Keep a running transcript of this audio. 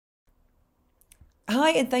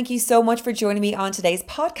Hi, and thank you so much for joining me on today's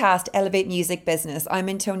podcast, Elevate Music Business. I'm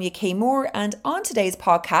Antonia K. Moore, and on today's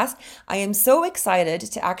podcast, I am so excited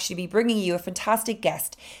to actually be bringing you a fantastic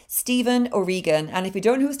guest, Stephen O'Regan. And if you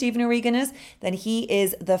don't know who Stephen O'Regan is, then he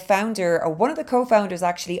is the founder, or one of the co-founders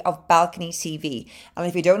actually, of Balcony TV. And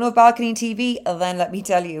if you don't know Balcony TV, then let me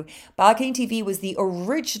tell you, Balcony TV was the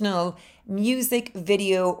original music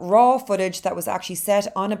video raw footage that was actually set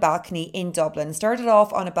on a balcony in Dublin. Started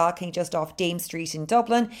off on a balcony just off Dame Street in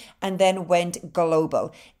Dublin and then went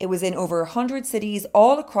global. It was in over 100 cities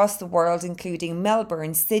all across the world, including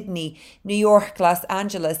Melbourne, Sydney, New York, Los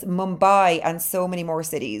Angeles, Mumbai, and so many more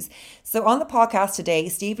cities. So on the podcast today,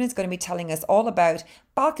 Stephen is going to be telling us all about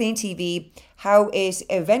Balcony TV, how it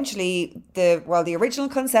eventually, the original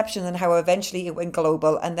conception and how eventually it went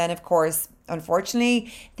global. And then, of course,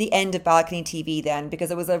 unfortunately, the end of Balcony TV then,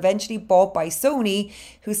 because it was eventually bought by Sony,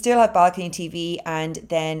 who still have Balcony TV and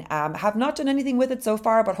then have not done anything with it so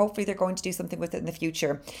far, but hopefully they're going to do something with it in the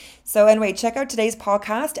future. So anyway, check out today's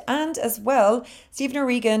podcast. And as well, Stephen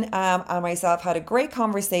O'Regan and myself had a great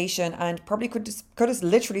conversation and probably could have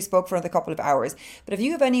literally spoke for another couple of hours. But if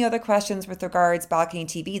you have any other questions with regards Balcony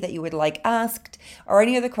TV that you would like asked, or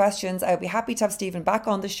any other questions, I would be happy to have Stephen back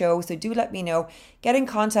on the show. So do let me know. Get in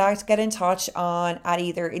contact, get in touch on at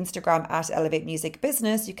either Instagram at Elevate Music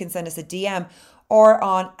Business. You can send us a DM or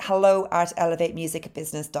on hello at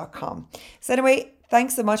elevatemusicbusiness.com. So anyway,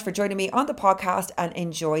 thanks so much for joining me on the podcast and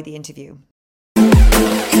enjoy the interview.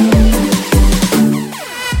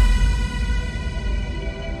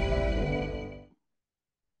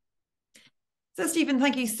 So, Stephen,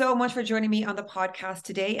 thank you so much for joining me on the podcast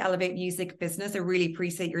today, Elevate Music Business. I really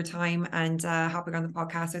appreciate your time and hopping on the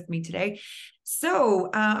podcast with me today. So,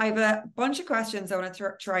 I have a bunch of questions I want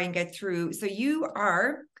to try and get through. So, you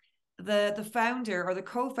are the founder or the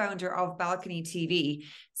co-founder of Balcony TV.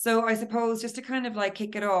 So, I suppose just to kind of like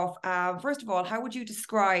kick it off, first of all, how would you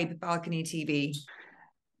describe Balcony TV?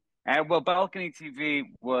 Well, Balcony TV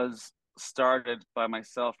was started by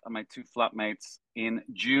myself and my two flatmates in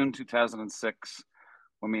June 2006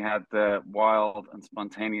 when we had the wild and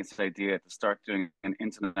spontaneous idea to start doing an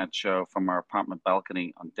internet show from our apartment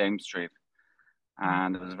balcony on Dame Street.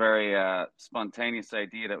 And it was a very spontaneous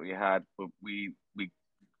idea that we had, but we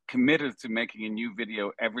committed to making a new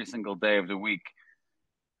video every single day of the week.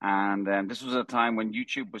 And this was a time when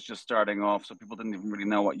YouTube was just starting off, so people didn't even really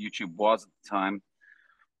know what YouTube was at the time.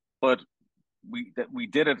 But we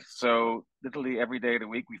did it. So literally every day of the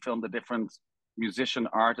week, we filmed a different musician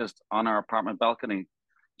artist on our apartment balcony,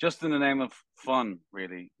 just in the name of fun,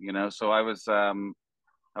 really. So I was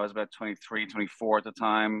about 23, 24 at the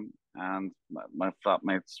time, and my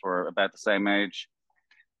flatmates were about the same age,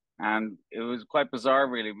 and it was quite bizarre,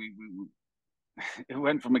 really. We it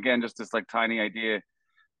went from, again, just this like tiny idea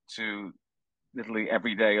to literally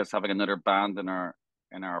every day us having another band in our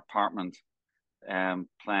apartment,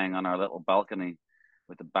 playing on our little balcony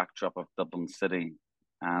with the backdrop of Dublin City.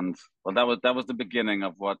 And well, that was the beginning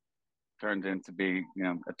of what turned into be,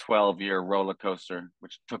 a 12-year roller coaster,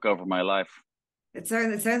 which took over my life. It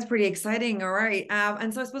sounds pretty exciting. All right.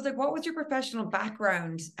 And so I suppose, like, what was your professional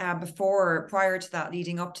background prior to that,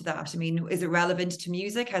 leading up to that? I mean, is it relevant to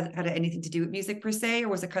music? Had it anything to do with music per se, or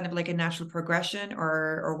was it kind of like a natural progression,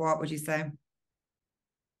 or what would you say?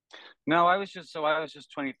 No, I was just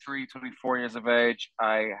 23, 24 years of age.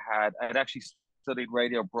 I'd actually studied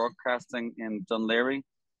radio broadcasting in Dunleary,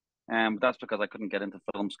 but that's because I couldn't get into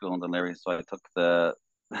film school in Dunleary, so I took the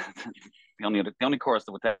the only course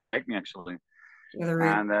that would take me, actually. The other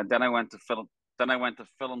route. And then I went to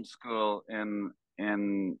film school in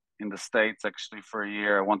the States, actually, for a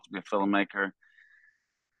year. I wanted to be a filmmaker,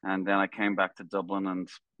 and then I came back to Dublin, and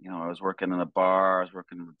I was working in a bar. I was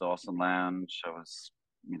working in the Dawson Lounge. I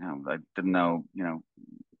didn't know,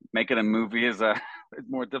 making a movie is is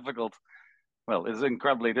more difficult. Well, it's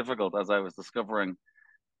incredibly difficult, as I was discovering,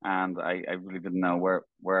 and I really didn't know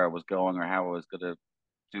where I was going or how I was going to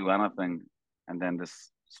do anything. And then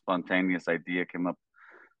this spontaneous idea came up.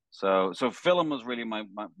 So film was really my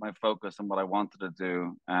focus and what I wanted to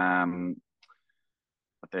do. But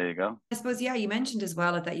there you go. I suppose, yeah, you mentioned as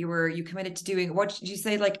well that you committed to doing, what did you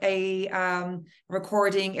say, like a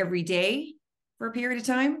recording every day for a period of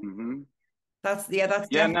time? Hmm. That's Yeah, no,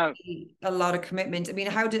 definitely a lot of commitment. I mean,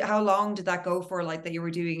 how long did that go for, like, that you were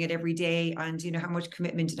doing it every day, and how much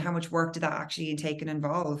commitment and how much work did that actually take and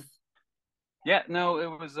involve? yeah, no,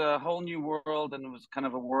 it was a whole new world, and it was kind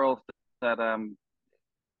of a world that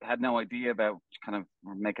had no idea about. Kind of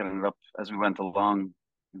were making it up as we went along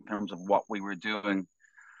in terms of what we were doing.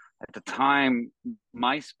 At the time,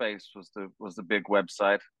 MySpace was the big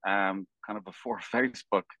website, kind of before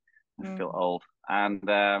Facebook, I feel old.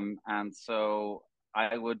 And so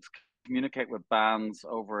I would communicate with bands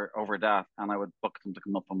over that, and I would book them to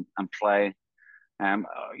come up and play.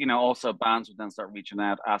 Also bands would then start reaching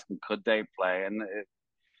out, asking could they play, and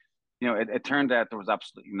it turned out there was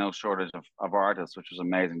absolutely no shortage of artists, which was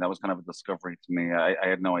amazing. That was kind of a discovery to me. I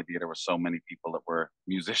had no idea there were so many people that were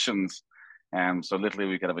musicians. So literally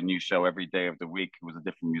we could have a new show every day of the week. It was a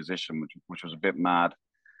different musician, which was a bit mad.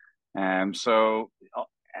 So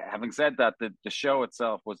having said that, the show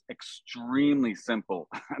itself was extremely simple,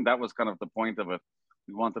 and that was kind of the point of it.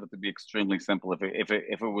 We wanted it to be extremely simple. If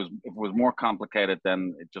it was more complicated,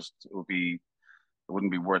 then it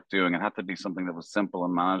wouldn't be worth doing. It had to be something that was simple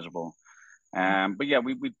and manageable. But yeah,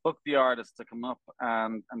 we booked the artists to come up,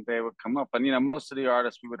 and they would come up, and most of the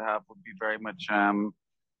artists we would have would be very much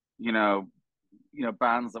you know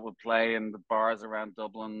bands that would play in the bars around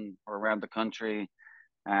Dublin or around the country.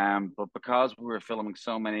 But because we were filming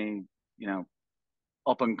so many,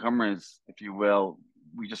 up and comers, if you will,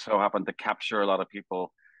 we just so happened to capture a lot of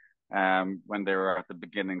people when they were at the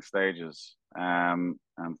beginning stages. And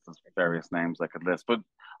there's various names I could list, but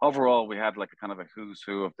overall, we had like a kind of a who's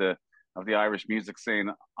who of the Irish music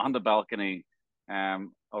scene on the balcony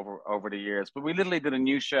over the years. But we literally did a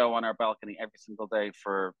new show on our balcony every single day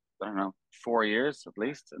for, I don't know, 4 years at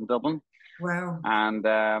least in Dublin. Wow.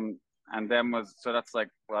 And then so that's like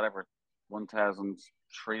whatever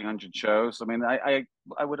 1,300 shows. I mean, I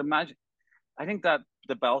would imagine. I think that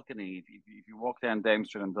the balcony, if you walk down Dame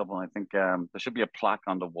Street in Dublin, I think there should be a plaque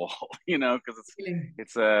on the wall, because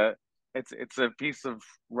it's a piece of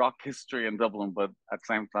rock history in Dublin, but at the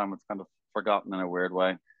same time, it's kind of forgotten in a weird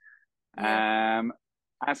way. Yeah.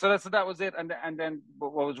 And so that was it. And then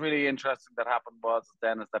what was really interesting that happened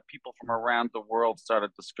is that people from around the world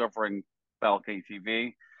started discovering Balcony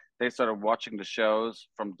TV. They started watching the shows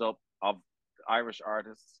of Irish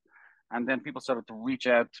artists. And then people started to reach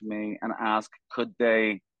out to me and ask, could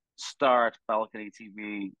they start Balcony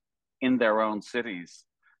TV in their own cities?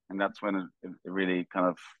 And that's when it really kind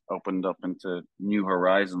of opened up into new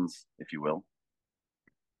horizons, if you will.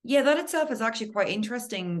 Yeah, that itself is actually quite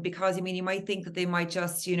interesting because I mean, you might think that they might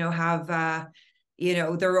just, have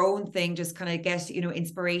their own thing, just kind of get,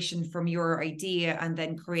 inspiration from your idea and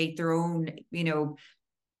then create their own,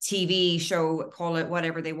 TV show, call it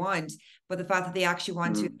whatever they want. But the fact that they actually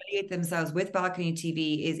want to affiliate themselves with Balcony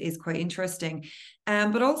TV is quite interesting.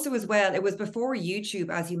 But also as well, it was before YouTube,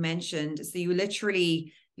 as you mentioned. So you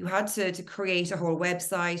had to create a whole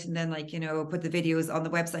website and then put the videos on the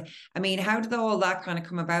website. I mean, how did all that kind of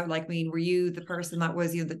come about? Like, I mean, were you the person that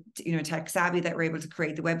was, tech savvy that were able to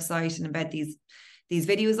create the website and embed these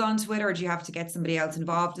videos onto it, or do you have to get somebody else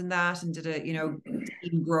involved in that? And did it,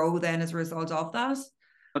 even grow then as a result of that?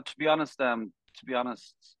 But to be honest, the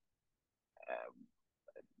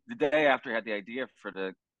day after I had the idea for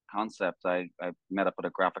the concept, I met up with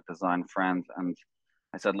a graphic design friend, and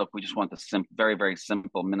I said, look, we just want a very, very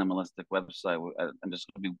simple, minimalistic website, and there's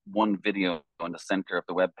going to be one video on the center of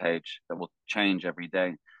the web page that will change every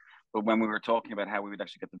day. But when we were talking about how we would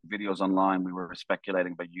actually get the videos online, we were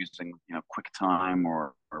speculating about using, QuickTime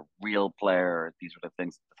or Real Player. These were the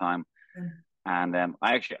things at the time. And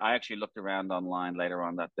I actually looked around online later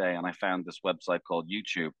on that day, and I found this website called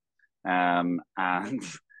YouTube. And I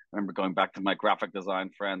remember going back to my graphic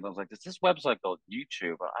design friend. I was like, "There's this website called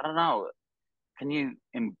YouTube. I don't know. Can you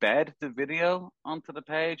embed the video onto the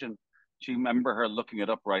page?" And she remember her looking it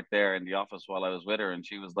up right there in the office while I was with her, and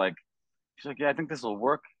she's like, "Yeah, I think this will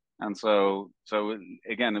work." And so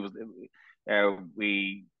again,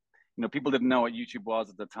 we people didn't know what YouTube was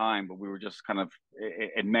at the time, but we were just kind of,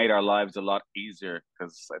 it made our lives a lot easier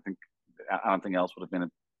because I think anything else would have been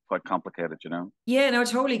quite complicated, Yeah, no,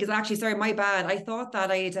 totally. Because actually, sorry, my bad. I thought that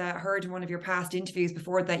I'd heard in one of your past interviews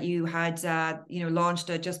before that you had, launched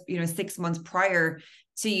it just, 6 months prior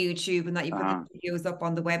to YouTube and that you put the videos up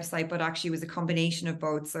on the website, but actually it was a combination of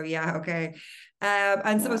both. So yeah, okay.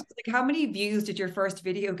 And so it's like, how many views did your first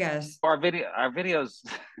video get? Our videos,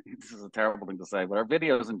 this is a terrible thing to say, but our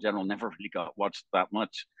videos in general never really got watched that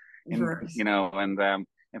much. And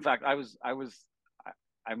in fact,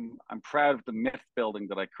 I'm proud of the myth building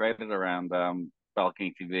that I created around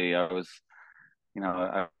Balcony TV. I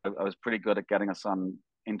was pretty good at getting us on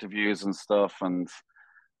interviews and stuff, and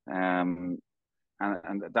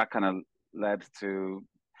that kind of led to,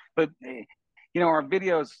 but our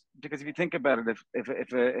videos, because if you think about it,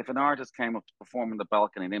 if an artist came up to perform in the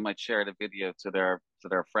balcony, they might share the video to their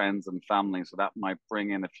friends and family, so that might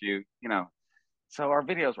bring in a few, so our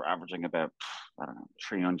videos were averaging about, I don't know,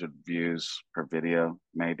 300 views per video,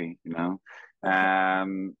 maybe,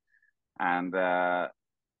 and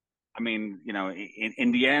I mean,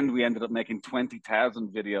 in the end, we ended up making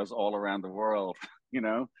 20,000 videos all around the world, you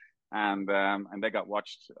know, and they got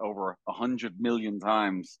watched over 100 million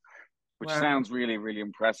times, which Wow. sounds really, really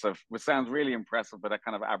impressive. Which sounds really impressive, but that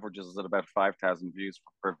kind of averages at about 5,000 views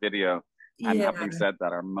per video. And Yeah. having said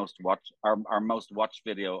that, our most watched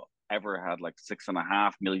video ever had like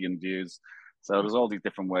 6.5 million views. So there's all these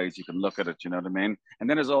different ways you can look at it. You know what I mean? And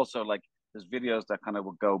then there's also like there's videos that kind of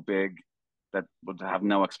would go big that would have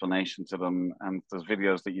no explanation to them, and there's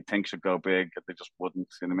videos that you think should go big that they just wouldn't.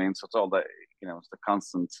 You know what I mean? So it's all that it's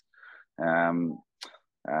the um,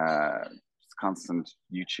 constant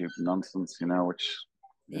YouTube nonsense, which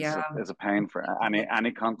Yeah. is a pain for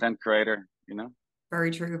any content creator.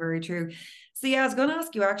 Very true, very true. So yeah, I was going to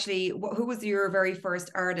ask you actually, who was your very first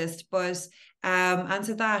artist? But and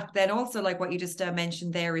to that, then also like what you just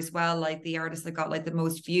mentioned there as well, like the artist that got like the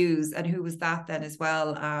most views, and who was that then as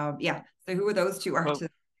well? Yeah. So who were those two Well, artists?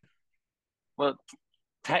 well,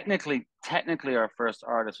 technically, our first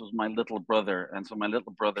artist was my little brother, and so my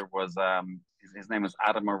little brother was his name was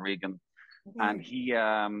Adam O'Regan, and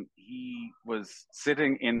Okay. he was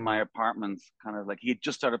sitting in my apartment, kind of like he had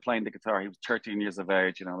just started playing the guitar. He was 13 years of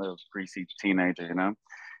age, a little greasy teenager, Yeah.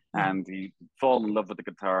 and he fallen in love with the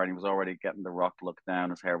guitar, and he was already getting the rock look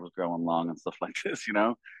down. His hair was growing long and stuff like this.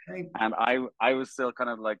 Right. And I was still kind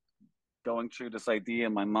of like going through this idea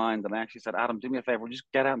in my mind, and I actually said, Adam, do me a favor,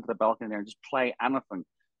 just get out into the balcony there and just play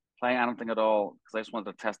anything at all, because I just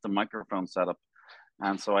wanted to test the microphone setup.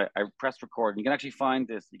 And so I pressed record. You can actually find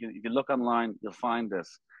this. You can look online, you'll find this.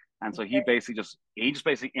 And so he just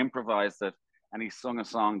basically improvised it, and he sung a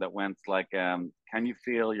song that went like, "Can you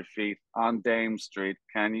feel your feet on Dame Street?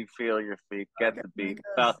 Can you feel your feet? Get Okay. the Very beat.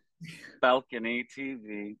 good. Balcony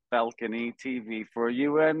TV for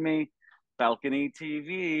you and me, balcony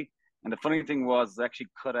TV." And the funny thing was, they actually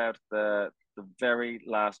cut out the very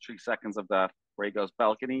last 3 seconds of that, where he goes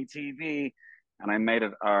balcony TV, and I made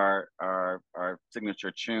it our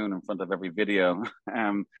signature tune in front of every video.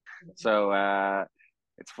 Um, so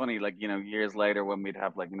it's funny, like years later when we'd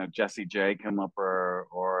have like Jessie J come up,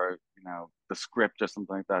 or the script or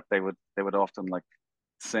something like that, they would often like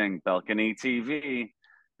sing balcony TV,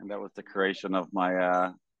 and that was the creation of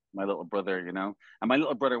my little brother. And my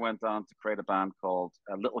little brother went on to create a band called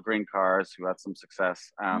Little Green Cars, who had some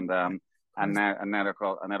success, and Of course.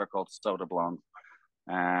 they're called Soda Blonde.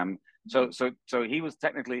 So he was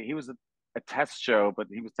a test show, but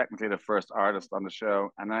he was technically the first artist on the show.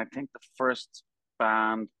 And I think the first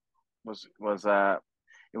band was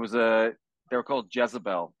it was a they were called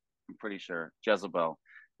Jezebel. I'm pretty sure Jezebel,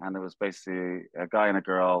 and it was basically a guy and a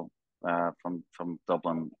girl from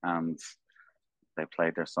Dublin, and they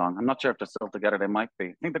played their song. I'm not sure if they're still together. They might be.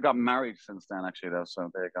 I think they got married since then, actually, though. So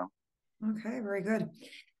there you go. Okay, very good.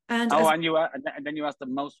 And Oh, as and then you asked the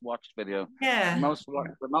most watched video. The yeah, most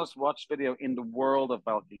the most watched video in the world of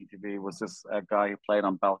Balcony TV was this guy who played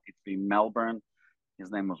on Balcony TV Melbourne.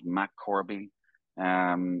 His name was Matt Corby.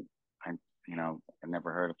 I I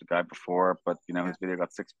never heard of the guy before, but yeah. his video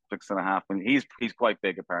got six and a half. And he's quite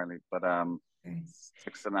big apparently, but Okay.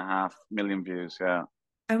 6.5 million views. Yeah,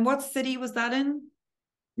 And what city was that in?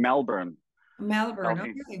 Melbourne. Melbourne.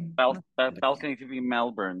 Balcony, Okay. Balcony TV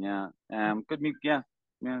Melbourne. Yeah, good meet. Yeah,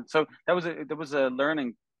 yeah. So there was a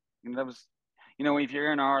learning. That was, if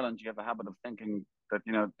you're in Ireland, you have a habit of thinking that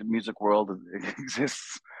the music world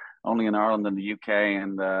exists only in Ireland and the UK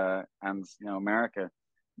and America.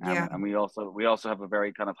 Yeah. And we also have a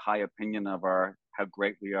very kind of high opinion of how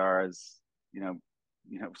great we are as you know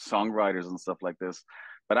songwriters and stuff like this.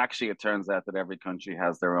 But actually, it turns out that every country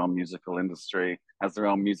has their own musical industry, has their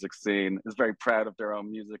own music scene, is very proud of their own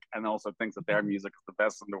music, and also thinks that their music is the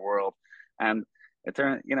best in the world. And it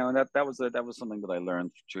turned, that was something that I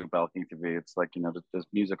learned through Balcony TV. It's like there's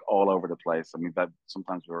music all over the place. I mean, that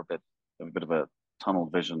sometimes we're a bit of a tunnel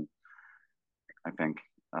vision, I think,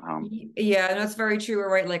 at home. Yeah, no, it's very true. We're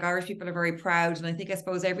right. Like Irish people are very proud. And I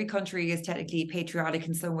suppose every country is technically patriotic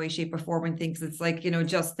in some way, shape, or form and thinks it's like,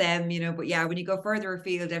 just them. But yeah, when you go further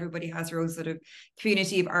afield, everybody has their own sort of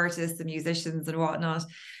community of artists and musicians and whatnot.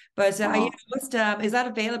 But yeah, Uh, is that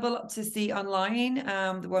available to see online?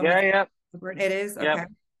 The one yeah, with yeah, it is? yeah. Okay.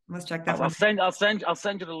 Let's check that I'll one. send I'll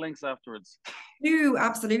send you the links afterwards. No,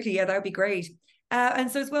 absolutely. Yeah, that would be great.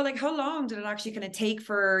 And so as well, like how long did it actually kind of take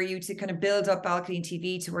for you to kind of build up Balcony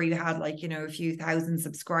TV to where you had like, a few thousand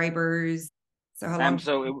subscribers? So how long?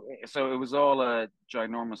 So it was all a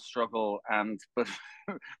ginormous struggle, but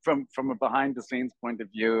from a behind the scenes point of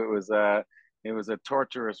view, it was a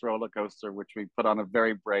torturous roller coaster, which we put on a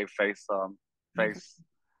very brave Okay. face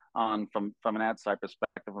on from an outside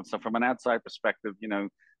perspective. And so from an outside perspective,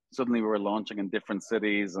 suddenly we were launching in different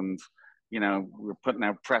cities, and we were putting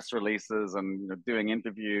out press releases and doing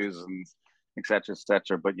interviews and etc.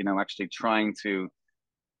 etc. But actually trying to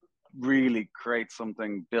really create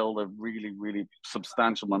something, build a really, really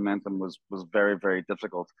substantial momentum was very, very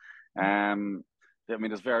difficult. I mean,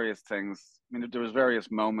 there's various things. I mean, there was various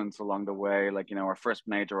moments along the way. Like, our first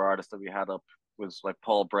major artist that we had up was like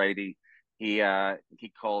Paul Brady. He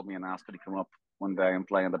called me and asked could he come up one day and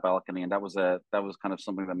play on the balcony, and that was kind of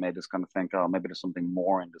something that made us kind of think, oh, maybe there's something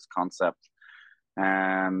more in this concept.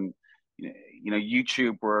 Um,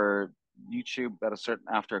 YouTube at a certain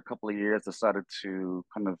after a couple of years decided to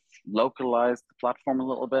kind of localize the platform a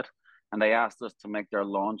little bit, and they asked us to make their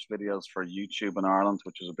launch videos for YouTube in Ireland,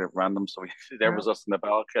 which was a bit random. So there was us in the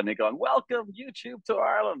balcony going, "Welcome YouTube to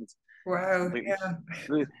Ireland." Wow. Completely,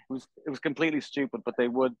 Yeah. it was completely stupid, but they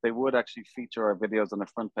would actually feature our videos on the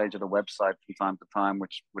front page of the website from time to time,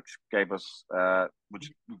 which gave us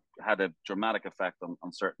which had a dramatic effect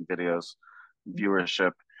on certain videos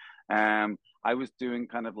viewership. I was doing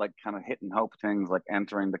kind of hit and hope things, like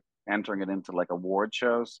entering it into like award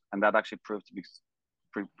shows, and that actually proved to be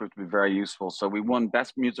very useful. So we won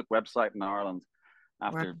Best Music Website in Ireland Wow.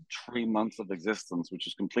 after 3 months of existence, which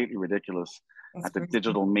is completely ridiculous, That's at the crazy.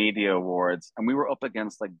 Digital Media Awards. And we were up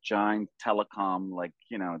against like giant telecom, like,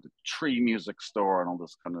 the Tree Music Store and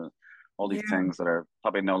all these Yeah. things that are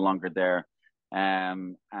probably no longer there.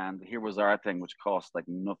 And here was our thing, which cost like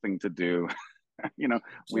nothing to do. We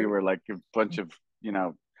True. were like a bunch of,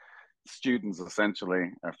 students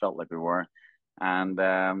essentially, or felt like we were. And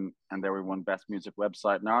there we won Best Music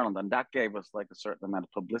Website in Ireland, and that gave us like a certain amount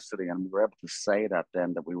of publicity, and we were able to say that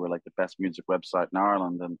then that we were like the best music website in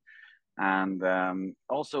Ireland, and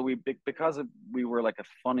also we were like a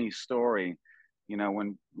funny story,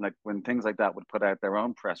 when things like that would put out their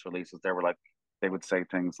own press releases, they would say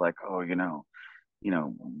things like, oh, you know,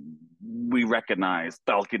 we recognize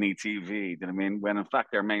Balcony TV. Do you know what I mean? When in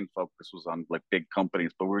fact their main focus was on like big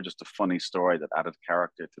companies, but we were just a funny story that added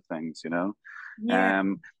character to things. Yeah.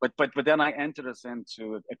 But then I entered us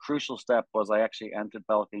into a crucial step was I actually entered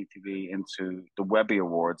Balcony TV into the Webby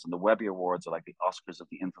Awards, and the Webby Awards are like the Oscars of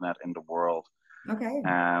the internet in the world. Okay.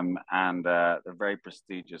 And they're very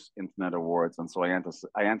prestigious internet awards, and so I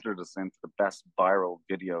entered us into the best viral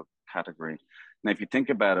video category. Now, if you think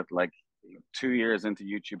about it, like 2 years into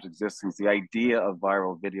YouTube's existence, the idea of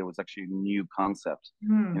viral video was actually a new concept.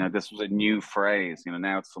 Hmm. This was a new phrase.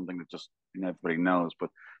 Now it's something that just everybody knows, but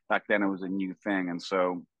back then it was a new thing. And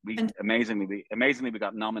so we And amazingly we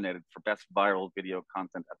got nominated for best viral video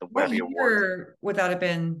content at the what Webby Awards. year would that have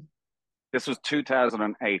been? This was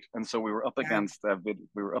 2008, and so we were up Wow. against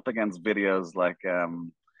videos like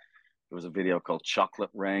there was a video called Chocolate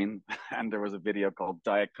Rain, and there was a video called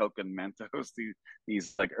Diet Coke and Mentos.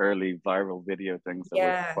 These like early viral video things that were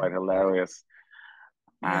Yeah. quite hilarious.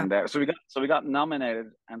 Yeah. And so we got nominated,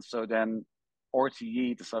 and so then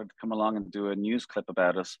RTE decided to come along and do a news clip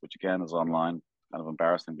about us, which again is online. Kind of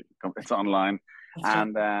embarrassing, but it's online. That's true.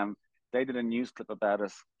 And they did a news clip about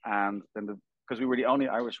us, and then because we were the only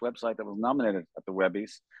Irish website that was nominated at the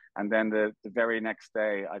Webbies. And then the very next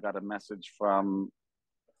day, I got a message from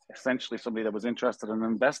essentially somebody that was interested in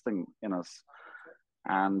investing in us.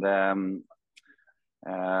 And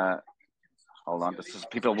uh, hold on, this is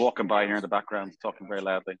people walking by here in the background talking very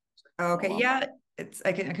loudly. Okay. Hold on. Yeah. It's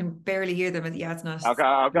I can barely hear them. Yeah, it's not.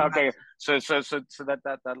 Okay. So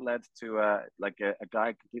that led to like a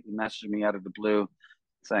guy completely messaged me out of the blue,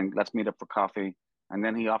 saying let's meet up for coffee, and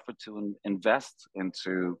then he offered to invest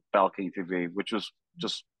into Balcony TV, which was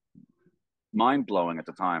just mind blowing at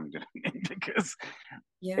the time, because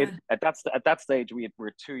Yeah. at that stage we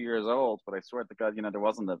were 2 years old, but I swear to God, there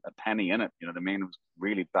wasn't a penny in it. You know what I mean? It was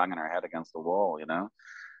really banging our head against the wall.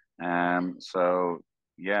 So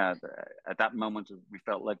yeah, at that moment we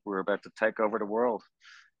felt like we were about to take over the world.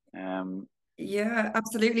 Um, Yeah,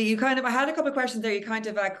 absolutely. I had a couple of questions there. You kind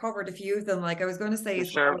of covered a few of them. Like I was going to say for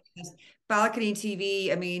as well, sure. that Balcony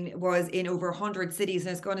TV, I mean, was in over 100 cities. And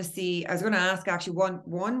I was going to ask actually what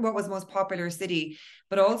was the most popular city,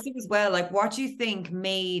 but also as well, like what do you think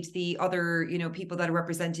made the other, people that are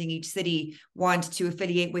representing each city want to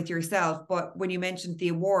affiliate with yourself? But when you mentioned the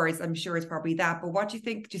awards, I'm sure it's probably that. But what do you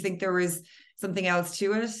think? Do you think there was something else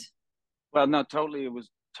to it? Well, no, totally. It was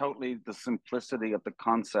totally the simplicity of the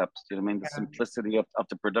concept. You know what I mean? The Yeah. simplicity of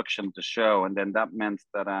the production of the show, and then that meant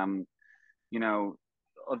that you know,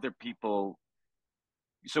 other people.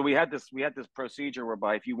 So we had this procedure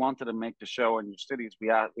whereby if you wanted to make the show in your cities, we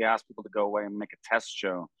asked people to go away and make a test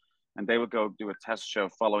show, and they would go do a test show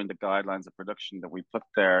following the guidelines of production that we put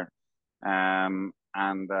there, and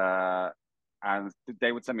and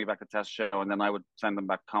they would send me back a test show, and then I would send them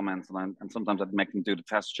back comments, and sometimes I'd make them do the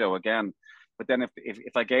test show again. But then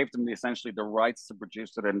if I gave them essentially the rights to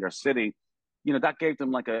produce it in their city, that gave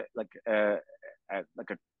them a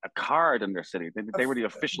card in their city. They were the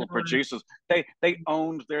official producers. They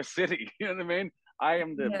owned their city. You know what I mean? I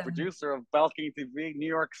am the producer of Balcony TV, New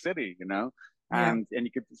York City. And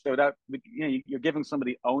you could, so that you're giving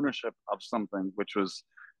somebody ownership of something, which was,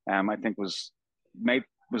 I think was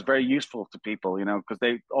very useful to people, because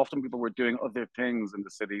people were doing other things in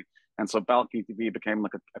the city, and so Balcony TV became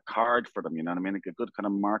like a card for them. You know what I mean? Like a good kind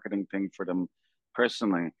of marketing thing for them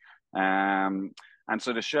personally. And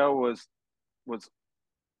so the show was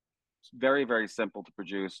very, very simple to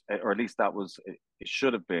produce, or at least it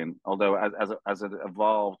should have been. Although as it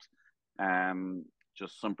evolved,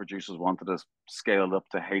 just some producers wanted to scale it up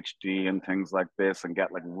to HD and things like this, and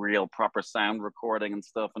get like real proper sound recording and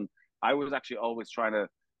stuff. And I was actually always trying to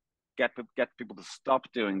get people to stop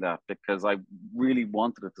doing that, because I really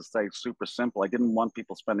wanted it to stay super simple. I didn't want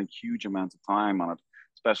people spending huge amounts of time on it,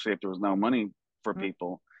 especially if there was no money for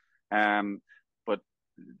people. But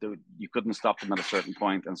you couldn't stop them at a certain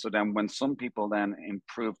point. And so then when some people then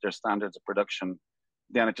improved their standards of production,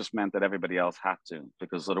 then it just meant that everybody else had to,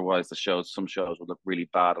 because otherwise some shows would look really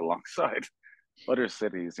bad alongside other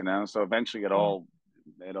cities, So eventually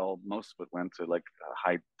most of it went to like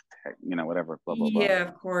high tech, whatever, blah, blah, blah. Yeah,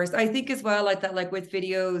 of course. I think as well, like that, like with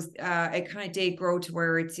videos, it kind of did grow to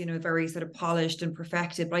where it's, very sort of polished and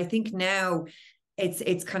perfected. But I think now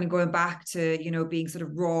it's kind of going back to, being sort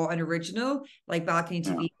of raw and original, like Balcony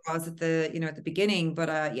TV was at the beginning. But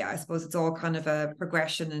I suppose it's all kind of a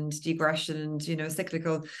progression and degression and,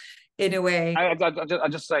 cyclical in a way. I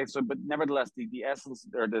just say so, but nevertheless, the essence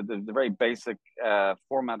or the very basic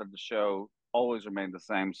format of the show always remained the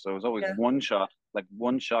same. So it was always one shot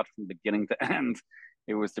from beginning to end.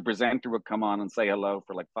 It was the presenter would come on and say hello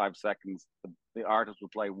for like 5 seconds. The artist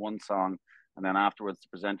would play one song, and then afterwards the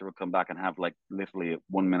presenter would come back and have like literally a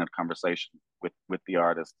 1-minute conversation with the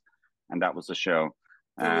artist, and that was the show.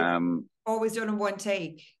 So always done in one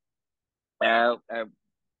take. Well,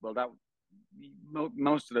 that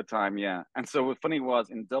most of the time, yeah. And so what funny was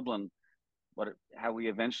in Dublin, how we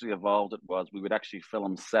eventually evolved it was we would actually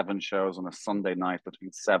film 7 shows on a Sunday night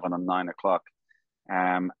between 7 and 9 o'clock,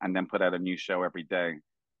 and then put out a new show every day.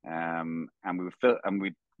 And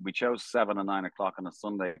we chose 7 and 9 o'clock on a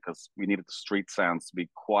Sunday because we needed the street sounds to be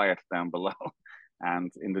quiet down below,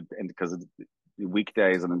 and because of the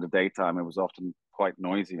weekdays and in the daytime it was often quite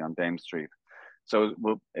noisy on Dame Street. So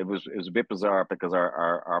it was a bit bizarre, because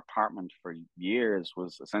our apartment for years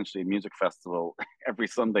was essentially a music festival. Every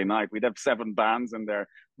Sunday night we'd have 7 bands in there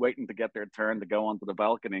waiting to get their turn to go onto the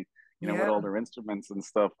balcony, with all their instruments and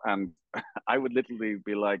stuff. And I would literally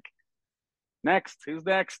be like, next, who's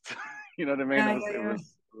next? You know what I mean? It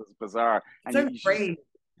was bizarre. And great.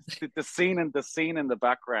 The scene in the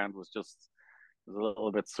background was a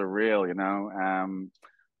little bit surreal,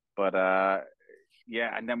 but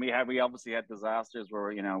and then we obviously had disasters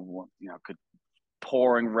where could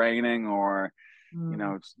pouring, raining, or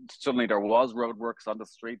suddenly there was roadworks on the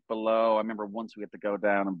street below. I remember once we had to go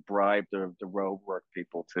down and bribe the roadwork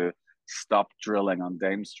people to stop drilling on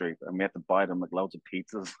Dame Street, and we had to buy them like loads of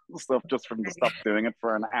pizzas and stuff just for them to stop doing it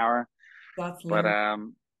for an hour. That's but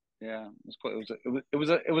it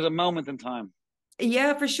was a moment in time.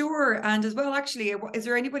 Yeah, for sure. And as well, actually, is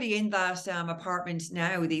there anybody in that apartment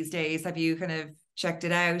now these days? Have you kind of checked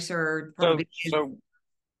it out, or probably? So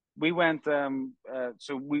we went.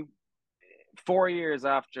 4 years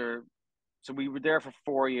after. So we were there for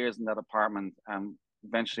 4 years in that apartment, and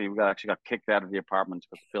eventually we actually got kicked out of the apartment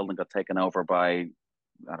because the building got taken over by,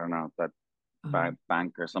 I don't know, by a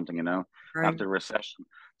bank or something, after the recession.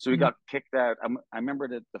 So we got kicked out. I remember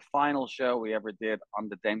that the final show we ever did on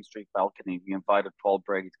the Dame Street balcony, we invited Paul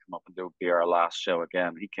Brady to come up and be our last show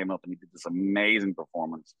again. He came up and he did this amazing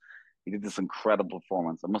performance. He did this incredible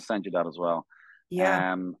performance. I must send you that as well.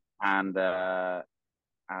 Yeah. And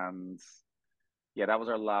yeah, that was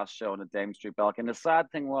our last show on the Dame Street balcony. And the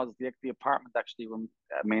sad thing was the apartment actually,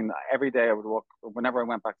 I mean, every day I would walk, whenever I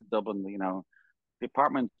went back to Dublin, the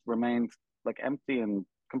apartment remained like empty and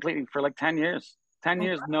completely for like 10 years. 10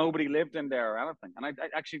 years, nobody lived in there or anything. And I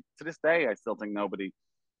actually, to this day, I still think nobody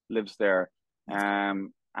lives there.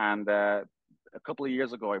 And a couple of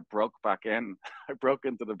years ago, I broke back in. I broke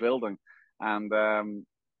into the building, and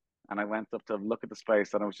I went up to look at the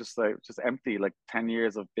space, and it was just empty, like 10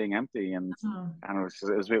 years of being empty, and it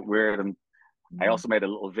was a bit weird. And I also made a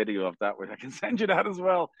little video of that, where I can send you that as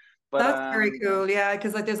well. But That's very cool. Yeah,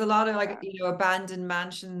 because like there's a lot of like, abandoned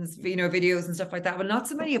mansions, videos and stuff like that. Well, not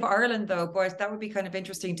so many of Ireland though, but that would be kind of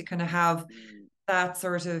interesting to kind of have that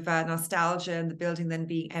sort of nostalgia and the building then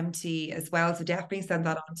being empty as well. So definitely send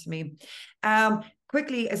that on to me.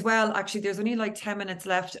 Quickly as well, actually, there's only like 10 minutes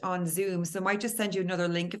left on Zoom, so I might just send you another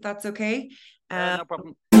link if that's okay. no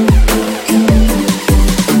problem.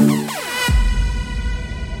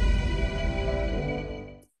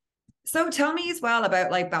 So tell me as well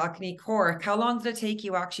about like Balcony Cork. How long did it take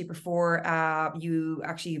you actually before you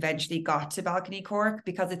actually eventually got to Balcony Cork?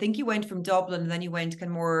 Because I think you went from Dublin and then you went kind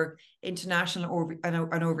of more international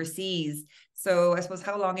and overseas. So I suppose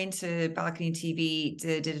how long into Balcony TV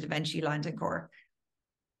did it eventually land in Cork?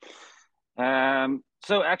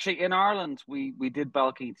 So actually in Ireland we did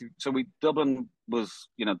Balcony. So we Dublin was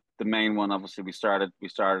the main one. Obviously we started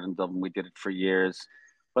in Dublin. We did it for years,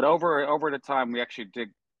 but over the time we actually did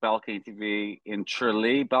Balcony TV in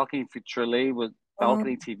Tralee. Oh, Balcony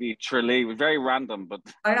TV Tralee. It was very random, but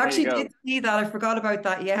I there you actually go. did see that. I forgot about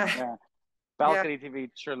that. Yeah. Yeah. Yeah. Balcony TV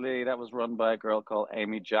Tralee, that was run by a girl called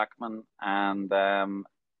Amy Jackman, and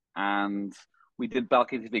we did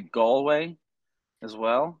Balcony TV Galway as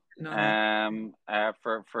well, No, that.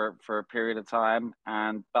 for a period of time,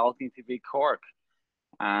 and Balcony TV Cork.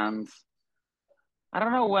 And I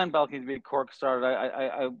don't know when Balcony TV Cork started.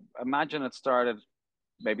 I imagine it started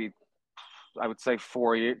maybe, I would say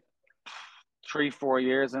 4 years, 3 4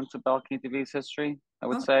 years into Balcony TV's history, I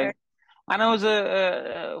would Okay. say. I know it was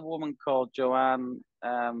a woman called Joanne,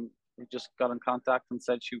 who just got in contact and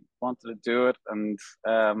said she wanted to do it,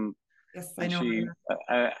 Yes, I and know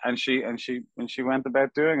she her. and she went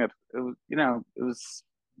about doing it. It was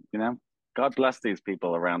you know God bless these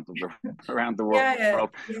people around the around the world. Yeah, yeah,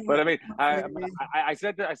 yeah, But I mean, absolutely.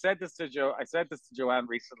 I said this to Joanne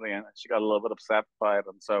recently, and she got a little bit upset by it.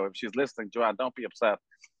 And so if she's listening, Joanne, don't be upset.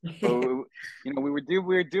 But we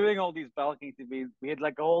were doing all these Balcony TVs. We had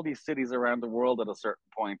like all these cities around the world at a certain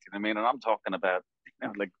point. You know what I mean? And I'm talking about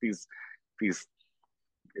like these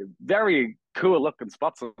very cool looking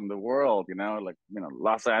spots in the world. Like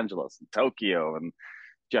Los Angeles and Tokyo and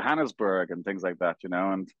Johannesburg and things like that.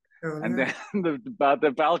 Cool, And yeah. then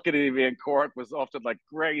the balcony in Cork was often like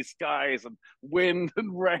grey skies and wind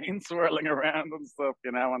and rain swirling around and stuff.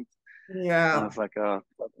 And Yeah. it's like,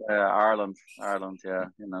 Ireland, yeah,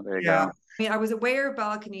 there you Yeah. go. I mean, I was aware of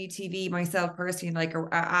Balcony TV myself personally, like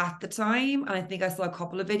at the time, and I think I saw a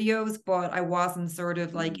couple of videos, but I wasn't sort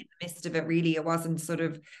of like in Mm, the midst of it really. It wasn't sort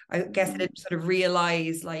of, I guess I mm, didn't sort of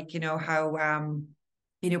realize like, how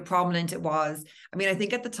prominent it was. I mean, I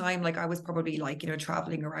think at the time, like I was probably like,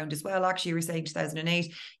 traveling around as well. Actually, you were saying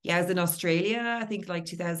 2008. Yeah, I was in Australia, I think like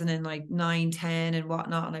 2009, 10 and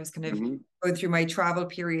whatnot. And I was kind of mm. going through my travel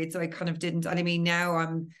period. So I kind of didn't, and I mean, now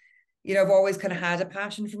I've always kind of had a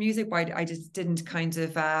passion for music, but I just didn't kind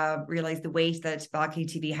of realize the weight that Balcony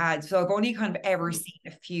TV had. So I've only kind of ever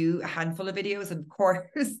seen a handful of videos, and of course,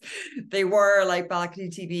 they were like Balcony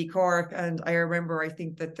TV Cork. And I remember, I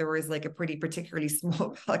think that there was like a pretty particularly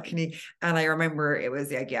small balcony, and I remember it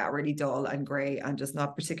was like, yeah, really dull and grey and just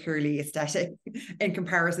not particularly aesthetic in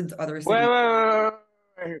comparison to other Wait, cities. wait,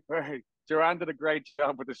 wait, wait, wait. Joanne did a great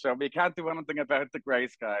job with the show, but you can't do anything about the grey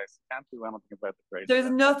skies. Can't do anything about the grey There's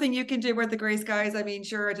skies. nothing you can do with the grey skies. I mean,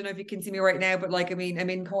 sure, I don't know if you can see me right now, but like, I mean, I'm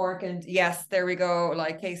in Cork and yes, there we go.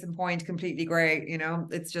 Like case in point, completely grey,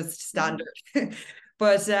 it's just Mm. standard.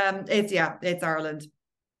 But it's Ireland.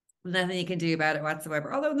 Nothing you can do about it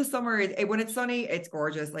whatsoever. Although in the summer, when it's sunny, it's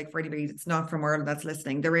gorgeous. Like for anybody that's not from Ireland that's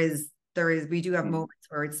listening, we do have Mm. moments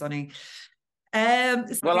where it's sunny.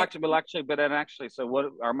 Well, actually, but then actually, so what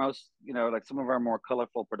our most, like some of our more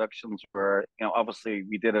colorful productions were, obviously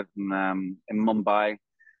we did it in Mumbai,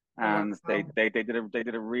 Oh and wow. they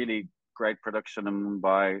did a really great production in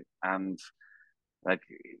Mumbai, and like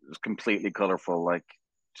it was completely colorful, like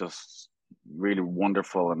just really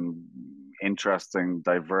wonderful and interesting,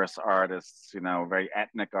 diverse artists, very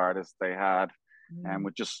ethnic artists they had, and Mm,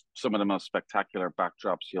 with just some of the most spectacular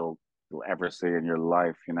backdrops you'll ever see in your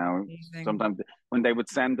life. amazing. Sometimes when they would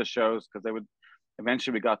send the shows, because they would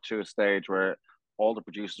eventually, we got to a stage where all the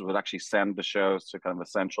producers would actually send the shows to kind of a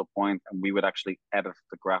central point, and we would actually edit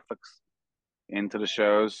the graphics into the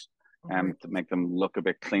shows Oh, and great. to make them look a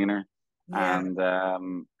bit cleaner. Yeah.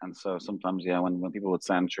 And so sometimes, yeah, when people would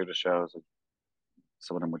send through the shows,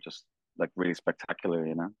 some of them were just like really spectacular.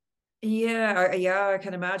 Yeah, yeah, I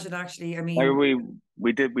can imagine actually. I Like mean,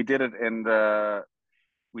 we did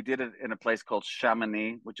it in a place called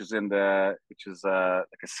Chamonix, which is like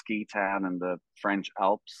a ski town in the French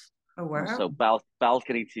Alps. oh And wow. so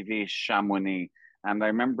Balcony TV Chamonix. And I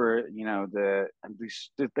remember, the and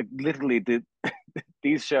they literally did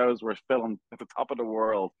these shows were filmed at the top of the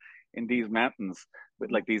world in these mountains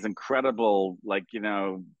with like these incredible, like,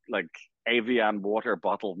 like Avian water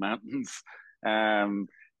bottle mountains, um,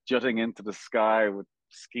 jutting into the sky with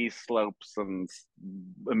ski slopes and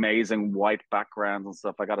amazing white backgrounds and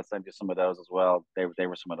stuff. I got to send you some of those as well. They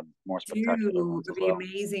were some of the more spectacular Dude, ones it'd as be well.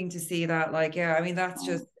 amazing to see that. Like, yeah, I mean, that's Um,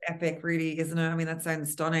 just epic, really, isn't it? I mean, that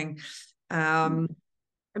sounds stunning. mm. Um,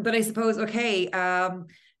 but I suppose, okay.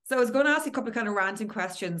 So I was going to ask you a couple of kind of random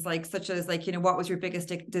questions, like such as like, what was your biggest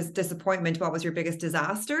disappointment? What was your biggest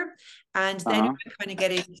disaster? And then Uh-huh. we kind of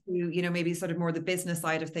get into, maybe sort of more the business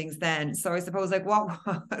side of things then. So I suppose like what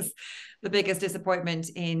was the biggest disappointment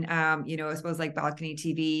in I suppose like balcony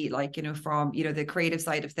TV, like, from, the creative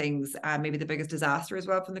side of things, and maybe the biggest disaster as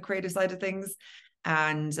well from the creative side of things.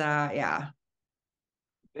 And yeah.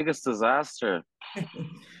 Biggest disaster.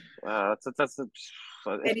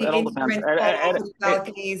 Any It all depends. instruments fall to the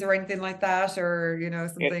balconies or anything like that, or It,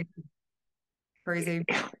 something crazy.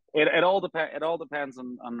 it all depends. It all depends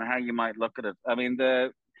on how you might look at it. I mean,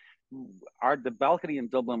 the balcony in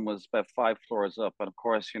Dublin was about 5 floors up, and of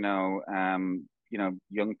course, young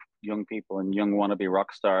people and young wannabe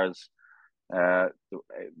rock stars. Uh,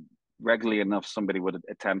 Regularly enough, somebody would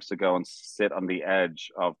attempt to go and sit on the edge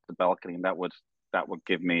of the balcony, and that would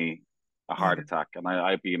give me a Yeah. heart attack, and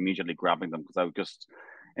I'd be immediately grabbing them because I would just.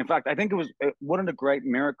 In fact, I think it was one of the great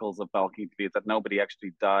miracles of balcony TV is that nobody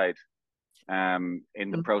actually died in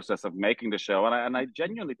the process of making the show. And I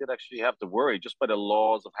genuinely did actually have to worry just by the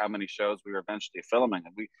laws of how many shows we were eventually filming.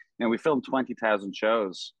 And we filmed 20,000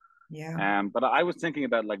 shows. Yeah. But I was thinking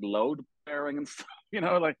about like load bearing and stuff,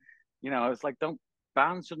 like, I was like, don't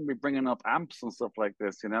bands shouldn't be bringing up amps and stuff like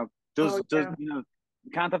this, Oh does, yeah. you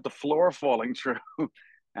can't have the floor falling through. Gee.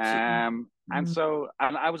 And Mm. so,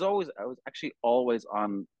 and I was actually always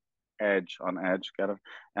on edge, kind of,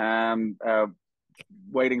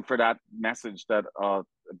 waiting for that message that a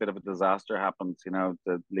bit of a disaster happened.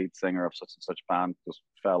 The lead singer of such and such band just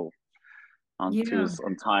fell onto Yeah. his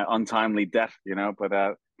untimely death.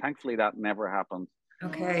 But thankfully that never happened.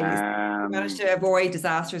 Okay. So you managed Um, to avoid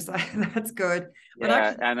disasters. That's good. But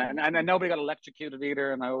yeah, actually, and nobody got electrocuted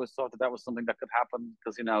either. And I always thought that was something that could happen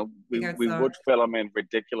because being we outside. would film in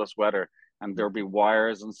ridiculous weather and there'd be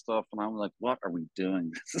wires and stuff, and I'm like, what are we doing?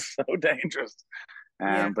 This is so dangerous.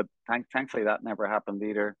 Yeah. But thankfully that never happened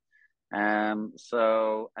either.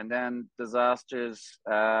 So, and then disasters.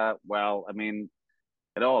 Well, I mean,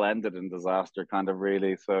 it all ended in disaster, kind of,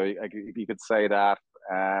 really. So you could say that.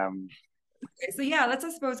 Um, So yeah, let's I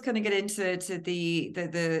suppose kind of get into the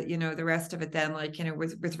the rest of it then, like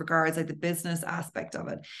with regards like the business aspect of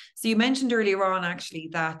it. So you mentioned earlier on actually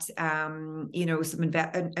that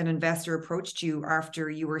an investor approached you after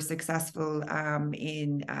you were successful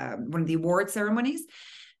in one of the award ceremonies.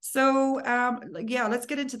 So like yeah, let's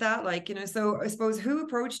get into that. Like, so I suppose who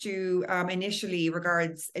approached you initially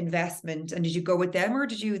regards investment, and did you go with them or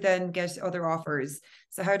did you then get other offers?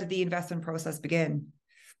 So how did the investment process begin?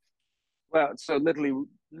 well, so literally,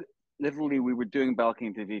 we were doing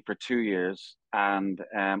Balcony TV for 2 years, and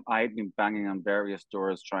I had been banging on various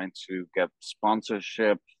doors trying to get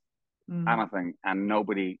sponsorship, Mm. anything, and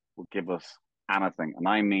nobody would give us anything, and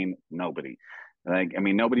I mean nobody. Like, I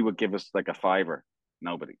mean, nobody would give us like a fiver,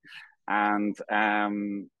 nobody. And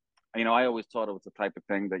I always thought it was the type of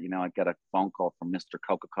thing that I'd get a phone call from Mr.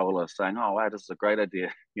 Coca-Cola saying, "Oh, wow, this is a great idea,"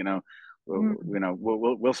 Mm.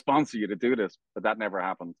 we'll sponsor you to do this, but that never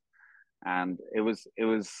happened. And it was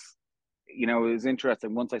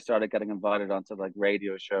interesting once I started getting invited onto like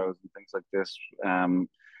radio shows and things like this.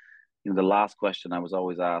 The last question I was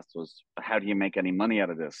always asked was, "How do you make any money out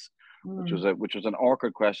of this?" Mm. Which was an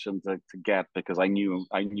awkward question to get because I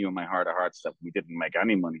knew in my heart of hearts that we didn't make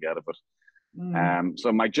any money out of it. Mm. So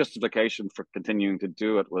my justification for continuing to do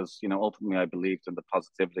it was, ultimately I believed in the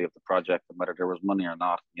positivity of the project and whether there was money or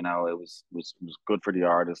not. It was good for the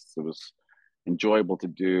artists. It was enjoyable to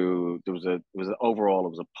do. Overall,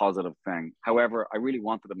 it was a positive thing. However, I really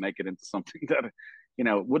wanted to make it into something that,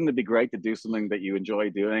 wouldn't it be great to do something that you enjoy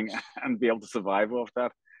doing and be able to survive off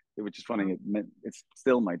that? Which is funny. It's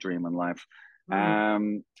still my dream in life. Mm.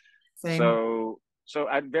 Um, Same. so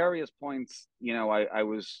at various points, I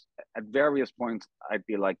was at various points I'd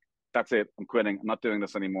be like, "That's it. I'm quitting. I'm not doing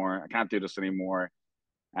this anymore. I can't do this anymore."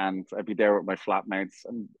 And I'd be there with my flatmates,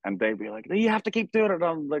 and they'd be like, "You have to keep doing it." And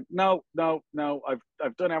I'm like, "No, no, no.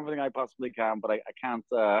 I've done everything I possibly can, but I can't.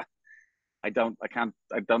 I don't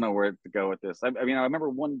know where to go with this." I mean, I remember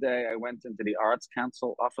one day I went into the Arts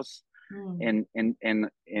Council office Mm.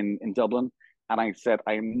 in Dublin, and I said,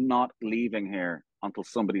 "I am not leaving here until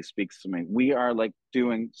somebody speaks to me. We are like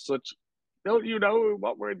doing such don't you know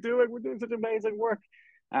what we're doing? We're doing such amazing work.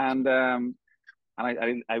 And you know,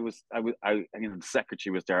 the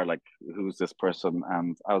secretary was there, like, who's this person?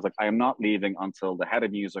 And I was like, I am not leaving until the head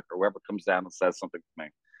of music or whoever comes down and says something to me.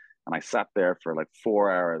 And I sat there for like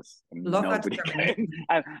 4 hours and Love that nobody came.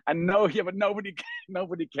 determination. And no, yeah, but nobody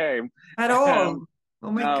came. At Um, all. Oh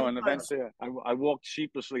my no, and God. eventually I walked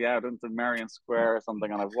sheepishly out into Marion Square or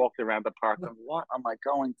something, and I walked around the park and what am I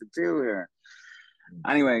going to do here?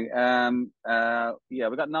 Anyway, yeah,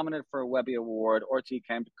 we got nominated for a Webby Award. RT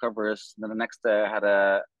came to cover us. And then the next day,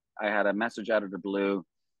 I had a message out of the blue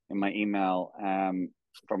in my email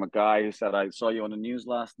from a guy who said, "I saw you on the news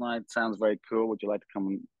last night. Sounds very cool. Would you like to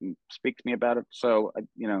come and speak to me about it?" So I,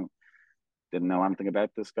 you know, didn't know anything about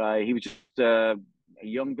this guy. He was just a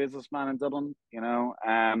young businessman in Dublin, you know,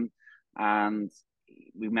 and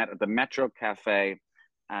we met at the Metro Cafe,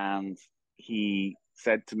 and he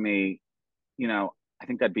said to me, you know, I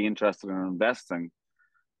think I'd be interested in investing,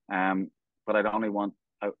 but I'd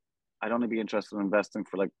only be interested in investing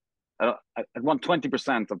for like, I'd want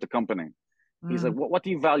 20% of the company. He's like, Mm. what do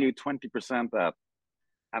you value 20% at?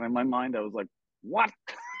 And in my mind, I was like, what?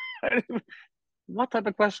 What type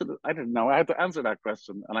of question? I didn't know. I had to answer that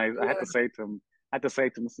question, and I had to say to him,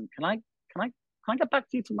 listen, can I get back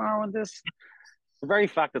to you tomorrow on this? The very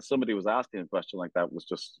fact that somebody was asking a question like that was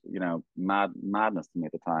just, you know, madness to me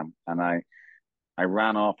at the time. And I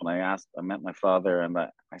ran off and I met my father, and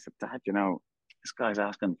I said, Dad, you know, this guy's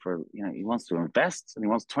asking for, you know, he wants to invest and he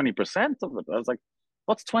wants 20% of it. I was like,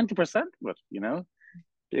 what's 20% of it? You know?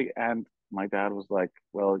 And my dad was like,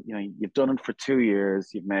 well, you know, you've done it for 2 years.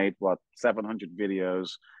 You've made what, 700 videos.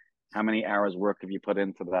 How many hours work have you put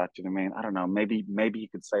into that? You know what I mean? I don't know. Maybe you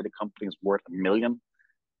could say the company is worth 1 million.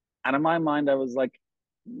 And in my mind, I was like,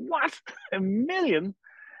 what? 1 million?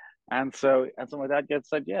 And so my dad gets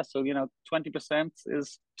said, yeah, so you know, 20%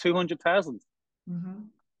 is 200,000. Mm-hmm.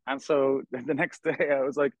 And so the next day I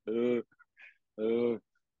was like, we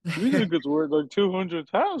think it's worth like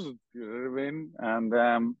 200,000. You know what I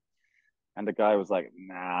mean? And the guy was like,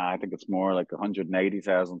 nah, I think it's more like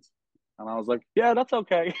 180,000. And I was like, yeah, that's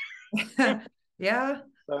okay. Yeah.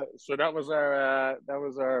 So that was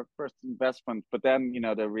our first investment. But then, you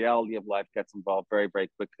know, the reality of life gets involved very, very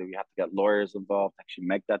quickly. We had to get lawyers involved to actually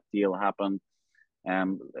make that deal happen.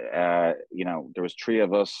 You know, there was three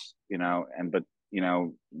of us, you know, but you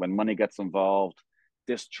know, when money gets involved,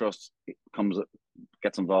 distrust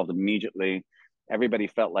gets involved immediately. Everybody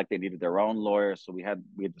felt like they needed their own lawyer, so we had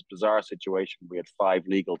this bizarre situation. We had five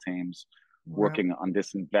legal teams Wow. working on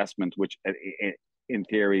this investment, which in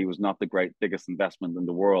theory was not the biggest investment in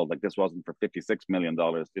the world. Like this wasn't for $56 million. You know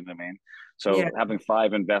what I mean? Yeah. So having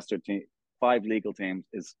five legal teams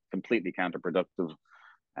is completely counterproductive.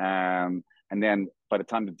 And then by the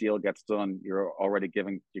time the deal gets done, you're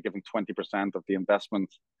giving 20% of the investment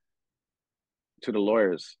to the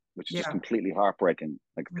lawyers, which is just Yeah. completely heartbreaking,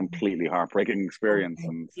 like Mhm. completely heartbreaking experience. Okay.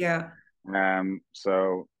 And Yeah.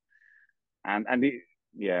 so and the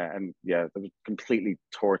yeah, it was completely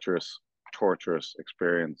torturous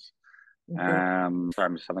experience. Okay. Sorry,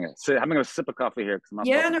 I'm just having a sip of coffee here because I'm not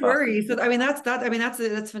Yeah, talking no fast enough. worries. So, I mean,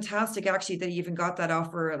 that's fantastic actually that you even got that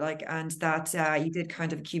offer, like, and that you did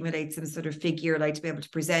kind of accumulate some sort of figure, like to be able to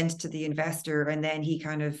present to the investor, and then he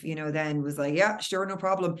kind of, you know, then was like, yeah, sure, no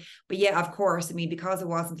problem. But yeah, of course, I mean, because it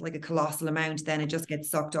wasn't like a colossal amount, then it just gets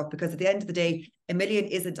sucked up because at the end of the day, 1 million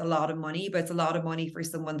isn't a lot of money, but it's a lot of money for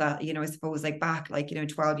someone that, you know, I suppose like back, like, you know,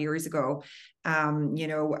 12 years ago, you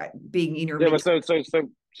know, being, you know, Yeah, but making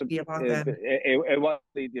so a lot then.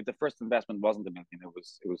 it was the first investment wasn't 1 million.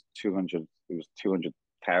 It was 200. It was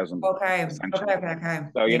 200,000 Okay. Okay. essentially. Okay. Okay.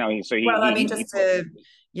 So you Yeah. know, Well, I mean, he just put. to,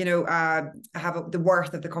 you know, have the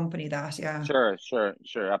worth of the company that, yeah. Sure,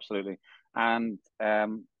 absolutely. And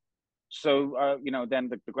so you know, then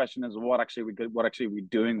the question is, what actually we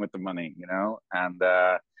doing with the money, you know? And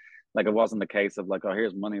like it wasn't the case of like, oh,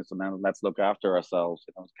 here's money, so now let's look after ourselves.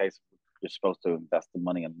 It was a case of you're supposed to invest the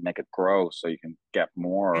money and make it grow so you can get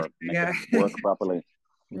more or make it Yeah. work properly.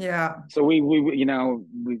 Yeah. So we you know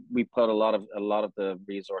we put a lot of the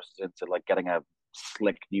resources into like getting a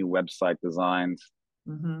slick new website designed,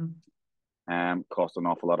 Hmm. cost an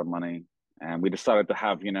awful lot of money. And we decided to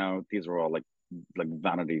have, you know, these are all like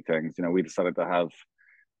vanity things. You know, we decided to have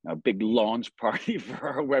a big launch party for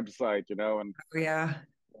our website, you know, Oh, yeah.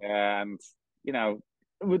 and you know,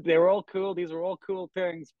 they were all cool. These are all cool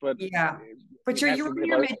things, but Yeah. But in you were essence, in if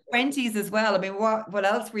your I mid twenties as well. I mean, what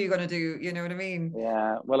else were you going to do? You know what I mean?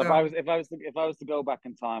 yeah, well, So, if I was to go back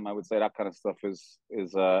in time, I would say that kind of stuff is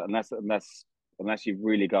unless you've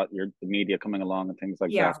really got the media coming along and things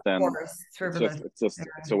like yeah, that, of then course. It's frivolous. it's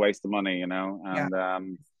Yeah. a waste of money, you know. Yeah.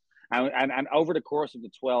 And over the course of the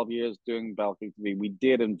 12 years doing Balcony TV, we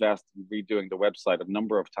did invest in redoing the website a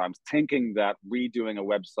number of times, thinking that redoing a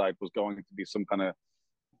website was going to be some kind of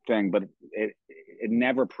thing, but it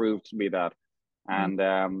never proved to be that. And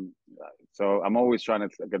so I'm always trying to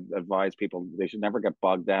advise people they should never get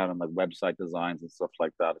bogged down in like website designs and stuff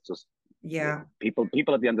like that. It's just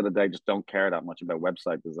people at the end of the day just don't care that much about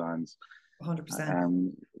website designs.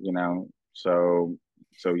 100%. You know, so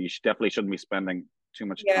you definitely shouldn't be spending too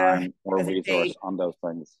much time or resource on those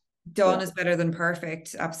things. Done is better than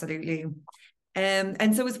perfect. Absolutely.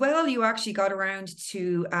 And so as well, you actually got around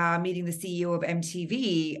to meeting the CEO of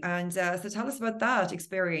MTV. And so tell us about that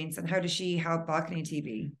experience and how does she help Balcony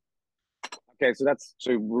TV? Okay, so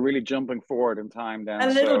we're really jumping forward in time then.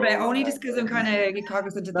 A little bit, only just because I'm kind of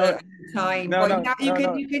cognizant of the time. No, But no, yeah,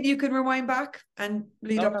 no, no. you can rewind back and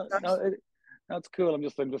lead up to that. No, it's cool. I'm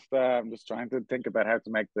just trying to think about how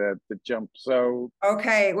to make the jump. So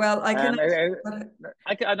okay, well, I can.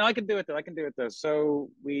 I can do it though. I can do it though.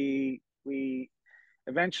 So we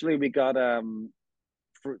eventually we got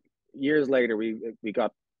for years later we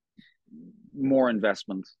got more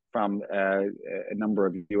investment from a number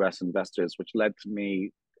of US investors, which led to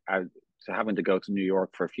me to having to go to New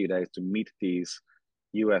York for a few days to meet these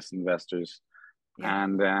US investors.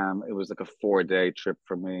 And it was like a 4-day trip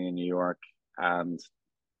for me in New York. And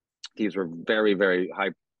these were very, very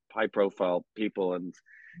high profile people. And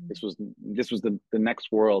this was the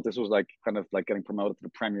next world. This was like kind of like getting promoted to the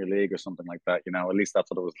Premier League or something like that. You know, at least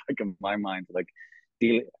that's what it was like in my mind, like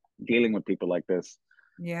dealing with people like this.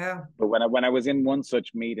 Yeah. But when I was in one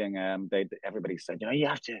such meeting, everybody said, you know,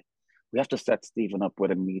 we have to set Stephen up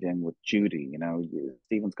with a meeting with Judy. You know,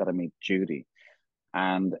 Stephen's got to meet Judy,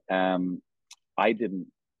 and I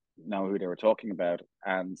didn't know who they were talking about,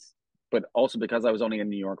 but also because I was only in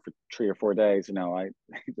New York for 3 or 4 days, you know, I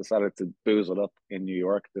decided to booze it up in New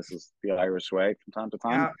York. This is the Irish way from time to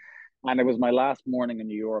time. Yeah. And it was my last morning in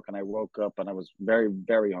New York, and I woke up and I was very,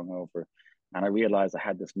 very hungover. And I realized I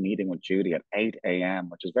had this meeting with Judy at 8 a.m.,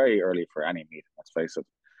 which is very early for any meeting, let's face it.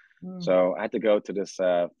 So I had to go to this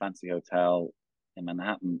fancy hotel in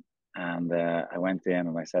Manhattan. And I went in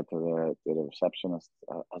and I said to the receptionist,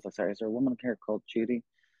 I was like, sorry, is there a woman here called Judy?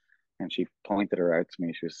 And she pointed her out to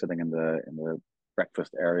me. She was sitting in the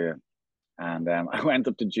breakfast area. And I went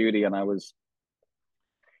up to Judy and I was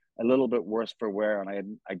a little bit worse for wear.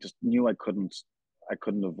 And I just knew I couldn't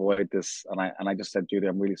avoid this. And I just said, Judy,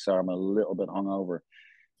 I'm really sorry. I'm a little bit hungover.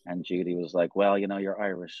 And Judy was like, well, you know, you're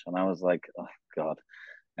Irish. And I was like, oh God.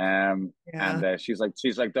 And she's like,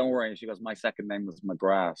 don't worry. And she goes, my second name was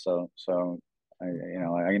McGrath. So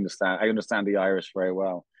I understand the Irish very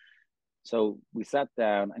well. So we sat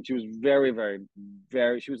down and she was very, very,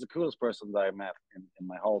 very, she was the coolest person that I met in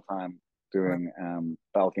my whole time doing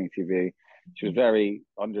Balcony TV. She was very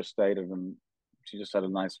understated and she just had a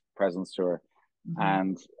nice presence to her.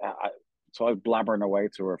 And so I was blabbering away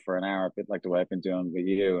to her for an hour, a bit like the way I've been doing with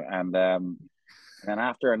you. And then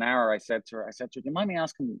after an hour, I said to her, do you mind me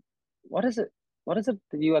asking, what is it that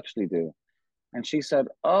you actually do? And she said,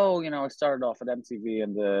 oh, you know, I started off at MTV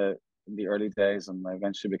in the early days, and I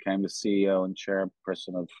eventually became the CEO and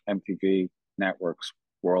chairperson of MTV Networks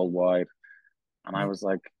worldwide. And I was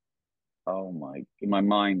like, oh my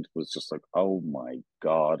mind was just like, oh my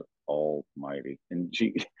God almighty. And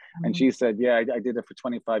she said, yeah, I did it for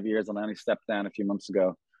 25 years and I only stepped down a few months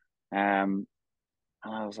ago. And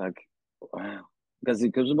I was like, wow. Because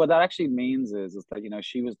what that actually means is that, you know,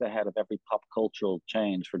 she was the head of every pop cultural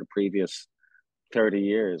change for the previous 30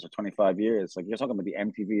 years or 25 years. Like you're talking about the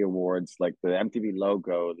MTV Awards, like the MTV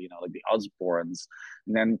logo, you know, like the Osbournes.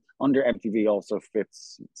 And then under MTV also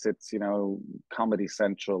sits, you know, Comedy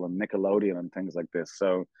Central and Nickelodeon and things like this.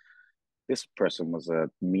 So this person was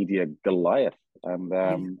a media Goliath. And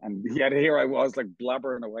yet here I was like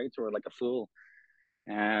blabbering away to her like a fool.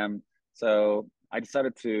 So I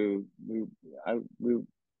decided I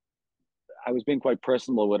was being quite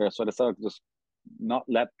personable with her. So I decided to just not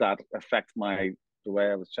let that affect the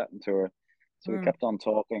way I was chatting to her. So we kept on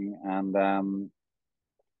talking, and then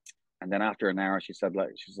after an hour, she's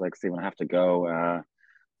like, Stephen, I have to go.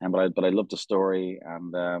 But I love the story,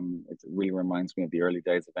 and it really reminds me of the early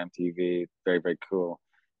days of MTV. Very, very cool.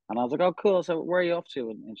 And I was like, oh, cool. So where are you off to?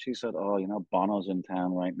 And she said, oh, you know, Bono's in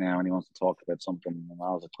town right now, and he wants to talk about something. And I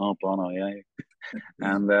was like, oh, Bono, yeah.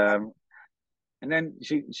 And then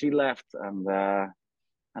she left, and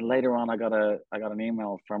later on, I got an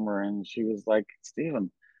email from her, and she was like,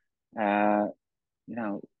 Stephen, you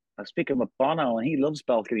know, I'm speaking with Bono, and he loves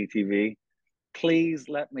Balcony TV. Please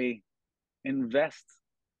let me invest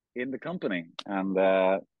in the company. And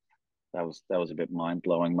that was a bit mind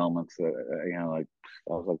blowing moment. You know, like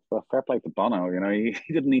I was like, well, fair play to Bono. You know, he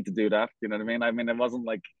didn't need to do that. You know what I mean? I mean, it wasn't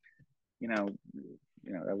like, you know,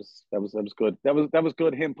 that was good. That was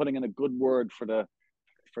good. Him putting in a good word for the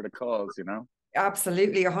cause. You know.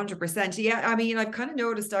 Absolutely, 100%. Yeah, I mean, I've kind of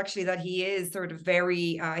noticed actually that he is sort of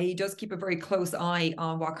very, he does keep a very close eye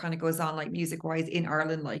on what kind of goes on, like music wise in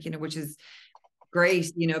Ireland, like, you know, which is great,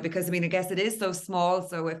 you know, because I mean, I guess it is so small.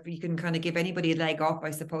 So if you can kind of give anybody a leg up,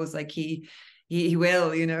 I suppose, like he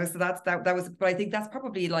will, you know. So that was, but I think that's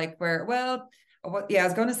probably like where, well, what, yeah, I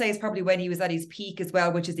was going to say it's probably when he was at his peak as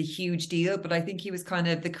well, which is a huge deal. But I think he was kind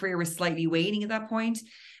of, the career was slightly waning at that point.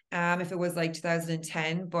 If it was like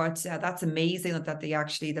 2010, but that's amazing that they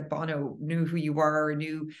actually, that Bono knew who you were,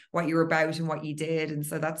 knew what you were about and what you did. And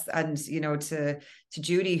so that's, and you know, to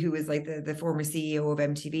Judy, who is like the former CEO of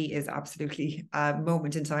MTV, is absolutely a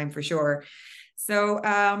moment in time for sure. So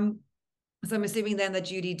so I'm assuming then that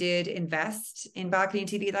Judy did invest in Balcony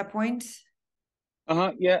TV at that point.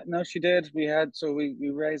 Uh-huh. Yeah, no, she did. We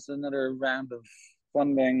raised another round of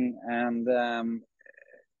funding um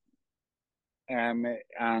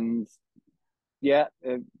and yeah,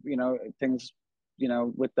 you know, things, you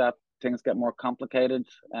know, with that things get more complicated.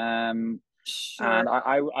 And Sure.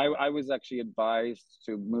 I was actually advised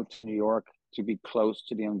to move to New York to be close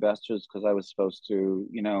to the investors because I was supposed to,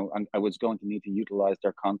 you know, and I was going to need to utilize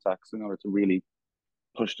their contacts in order to really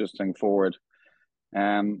push this thing forward.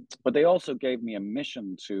 But they also gave me a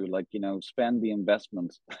mission to, like, you know, spend the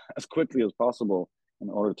investment as quickly as possible in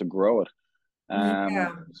order to grow it.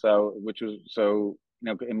 Yeah. Which was you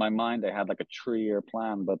know, in my mind I had like a 3 year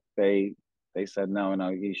plan, but they said no, no,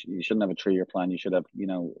 you shouldn't have a 3 year plan. You should have, you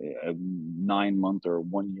know, a 9 month or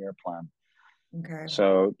 1 year plan. Okay.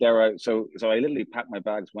 So I literally packed my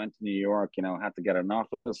bags, went to New York. You know, had to get an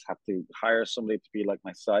office, had to hire somebody to be like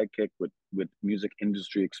my sidekick with music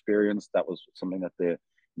industry experience. That was something that the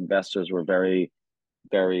investors were very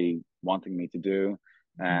wanting me to do.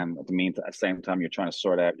 At the same time, you're trying to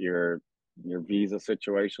sort out your visa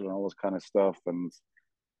situation and all this kind of stuff, and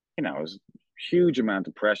you know, it was a huge amount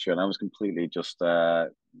of pressure, and I was completely just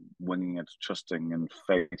winging it, trusting and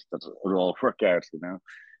faith that it would all work out. You know,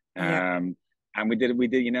 Yeah. and we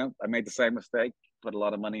did. You know, I made the same mistake, put a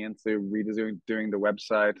lot of money into redoing doing the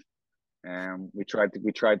website. We tried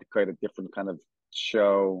to create a different kind of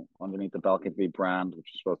show underneath the Balcony TV brand, which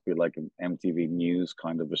was supposed to be like an MTV News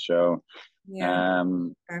kind of a show. Yeah.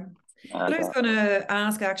 Um, Okay. Well, and I was going to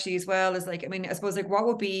ask actually as well is like, I mean, I suppose like what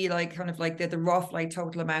would be like kind of like the rough like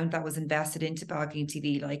total amount that was invested into Balcony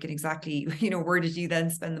TV, like, and exactly, you know, where did you then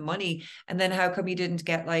spend the money? And then how come you didn't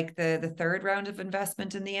get like the third round of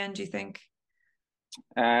investment in the end, do you think?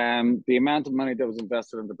 the amount of money that was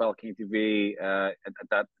invested in the Balcony TV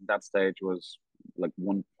at that stage was like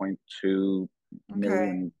Okay. So, $1.2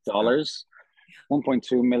 million,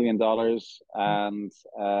 $1.2 million, and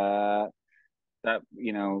that,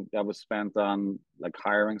 you know, that was spent on like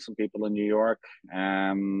hiring some people in New York,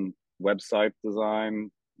 website design,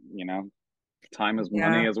 you know, time is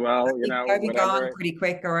money yeah, as well, you know, I'd be gone whatever. pretty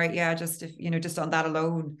quick. All right. Yeah. Just if, you know, just on that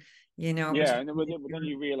alone, you know, Yeah, and then particularly.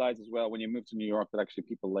 you realize as well when you move to New York that actually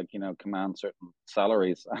people, like, you know, command certain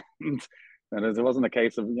salaries, and it wasn't a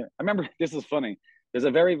case of, you know, I remember this is funny. There's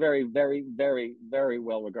a very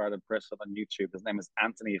well regarded person on YouTube. His name is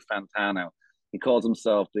Anthony Fantano. He calls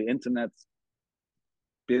himself the internet's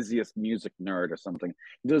busiest music nerd or something.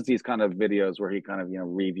 He does these kind of videos where he kind of, you know,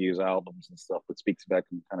 reviews albums and stuff, but speaks about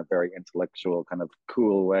them in kind of very intellectual, kind of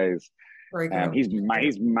cool ways. Very cool. He's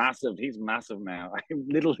massive. He's massive now. I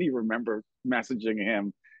literally remember messaging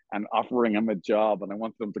him and offering him a job, and I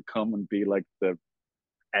wanted him to come and be like the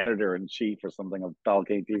editor in chief or something of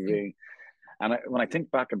Balcony TV. And when I think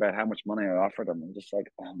back about how much money I offered him, I'm just like,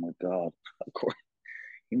 oh my god! Of course,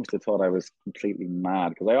 he must have thought I was completely mad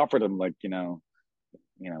because I offered him, like, you know,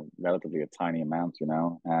 relatively a tiny amount. You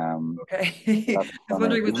know, Okay. I that's was funny.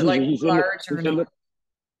 wondering, was it like large He or said, not? look,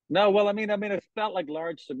 no, well, I mean, it felt like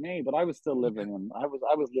large to me, but I was still living in, I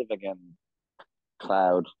was living in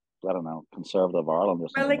Cloud, I don't know, conservative Ireland or Well,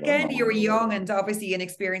 something. I don't again, you were know. young and obviously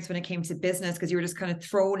inexperienced when it came to business because you were just kind of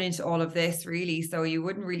thrown into all of this, really. So you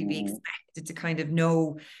wouldn't really be Mm, expected to kind of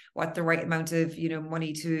know what the right amount of, you know,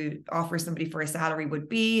 money to offer somebody for a salary would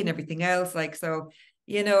be and everything else. Like, so,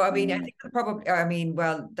 you know, I mean, I mm. think probably, I mean,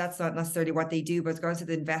 well, that's not necessarily what they do, but going to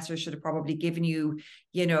the investors should have probably given you,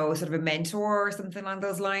 you know, sort of a mentor or something along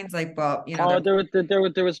those lines. Like, but, you know, Oh,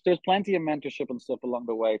 that, there's plenty of mentorship and stuff along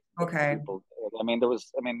the way to okay. people. I mean, there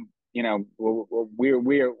was, I mean, you know,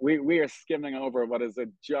 we are skimming over what is a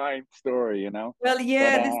giant story, you know. Well, But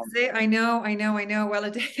yeah, this is it. I know, I know, I know. Well,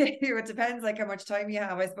 it depends like how much time you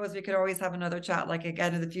have. I suppose we could always have another chat like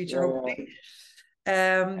again in the future, yeah, hopefully.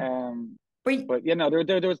 Um, um, but but you know,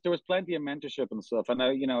 there was plenty of mentorship and stuff. And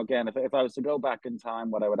I, you know, again, if I was to go back in time,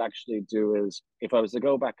 what I would actually do is, if I was to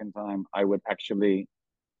go back in time, I would actually,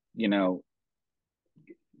 you know,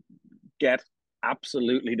 get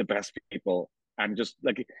absolutely the best people and just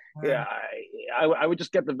like, yeah, I would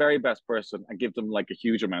just get the very best person and give them like a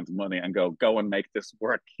huge amount of money and go and make this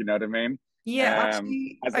work. You know what I mean? yeah,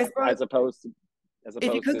 actually, As I suppose as opposed to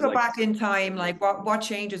if you could go like, back in time, like what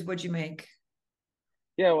changes would you make?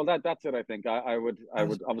 yeah, well, that's it. I think I would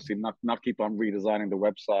obviously not keep on redesigning the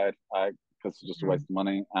website, because it's just a waste of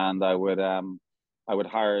money. And I would have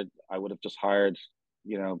just hired,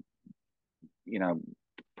 you know, you know,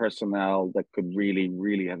 personnel that could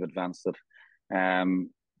really have advanced it. Um,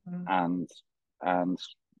 Mm. and and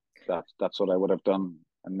that's what I would have done,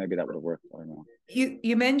 and maybe that would have worked. I don't know.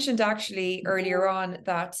 You mentioned actually earlier on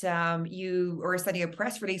that you were sending out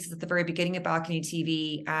press releases at the very beginning of Balcony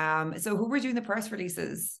TV. So who were doing the press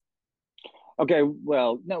releases? Okay,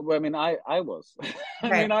 well, no, I mean, I was. I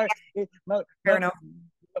Okay, mean, mo, fair mo, enough.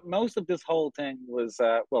 most of this whole thing was,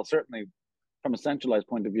 well, certainly from a centralized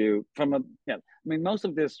point of view. From a Yeah, I mean, most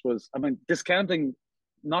of this was, I mean,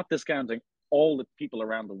 not discounting all the people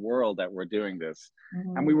around the world that were doing this,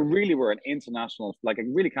 and we Mhm. were an international. Like, I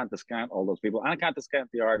really can't discount all those people, and I can't discount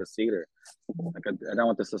the artists either. Like, I don't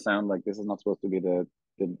want this to sound like this is not supposed to be the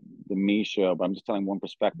the me show, but I'm just telling one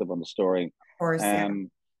perspective on the story. Of course, yeah.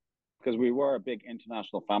 Um, because we were a big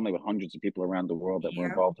international family with hundreds of people around the world that were Yeah.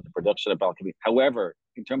 involved in the production of Balcony. However,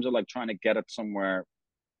 in terms of like trying to get it somewhere,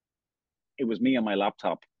 it was me on my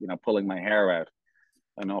laptop, you know, pulling my hair out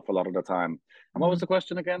an awful lot of the time. And what was Mhm. the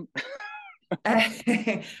question again?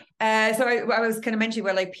 So I was kind of mentioning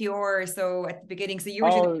about like PR. So at the beginning, so you were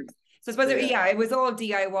doing. Oh, So I suppose yeah. yeah, it was all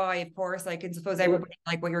DIY, of course. Like, and suppose It was, everybody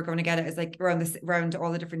like what you're going to get it is like around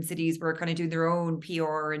all the different cities were kind of doing their own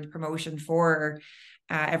PR and promotion for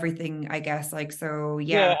everything, I guess. Like so,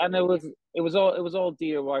 yeah. yeah, and it was all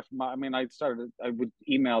DIY from I mean, I would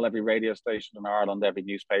email every radio station in Ireland, every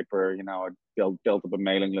newspaper, you know, I built up a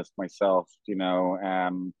mailing list myself, you know,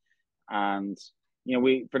 and you know,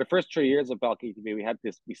 we for the first 3 years of Balky TV,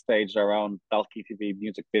 we staged our own Balky TV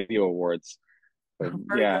Music Video Awards. So,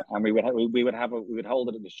 Very yeah, good. and we would hold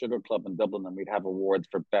it at the Sugar Club in Dublin, and we'd have awards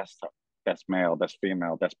for best male, best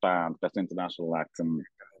female, best band, best international act, and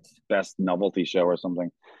best novelty show or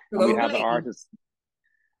something. And we'd have Globally. artists.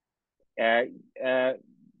 Uh, uh,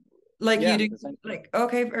 Like you yeah, do like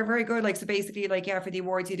okay, very good. Like so basically like yeah, for the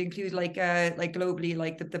awards you'd include like globally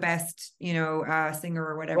like the best, singer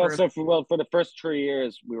or whatever. for the first 3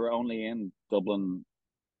 years, we were only in Dublin,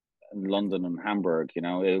 and London, and Hamburg. You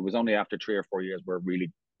know, it was only after 3 or 4 years we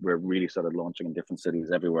really started launching in different cities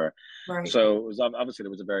everywhere. Right. So it was obviously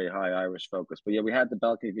there was a very high Irish focus. But yeah, we had the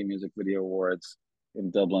Balcony Music Video Awards in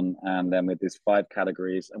Dublin, and then with these 5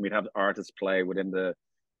 categories, and we'd have artists play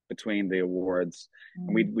between the awards, and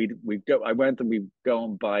Mm. we'd go. I went and we'd go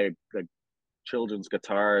and buy like children's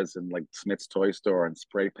guitars and like Smith's toy store and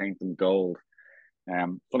spray paint them gold.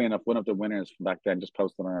 Funny enough, one of the winners from back then just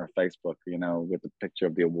posted on our Facebook, you know, with the picture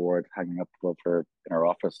of the award hanging up above her in her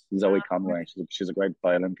office. Zoe Conway, she's a great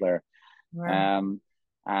violin player. Wow. Um,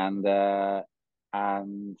 and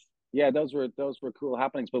and yeah, those were cool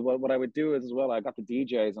happenings. But what I would do is as well, I got the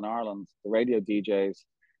DJs in Ireland, the radio DJs,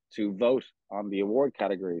 to vote on the award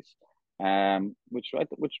categories, which I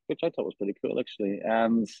thought was pretty cool actually.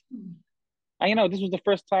 And you know, this was the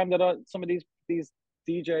first time that some of these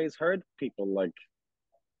DJs heard people like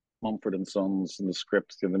Mumford and Sons and the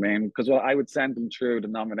Scripts, you know what I mean? Because I would send them through the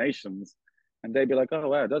nominations, and they'd be like, "Oh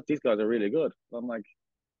wow, these guys are really good." I'm like,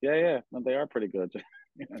 "Yeah, yeah, no, they are pretty good."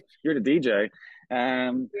 You're the DJ,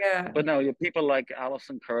 Yeah. but no, people like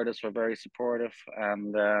Alison Curtis were very supportive,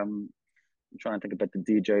 and I'm trying to think about the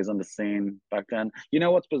DJs on the scene back then. You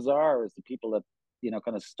know what's bizarre is the people that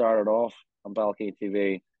kind of started off on Balcony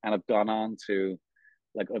TV and have gone on to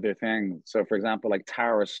like other things. So, for example, like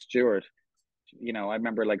Tara Stewart, I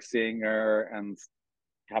remember like seeing her and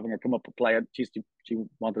having her come up and play it. She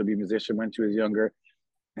wanted to be a musician when she was younger,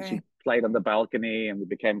 and she Okay. played on the balcony, and we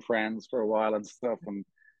became friends for a while and stuff. And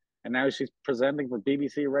now she's presenting for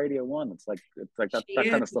BBC Radio One. It's like that She that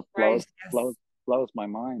kind is of stuff right. Yes. blows my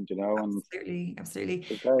mind, and Absolutely. Absolutely.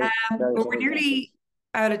 it's very very But we're very dangerous. nearly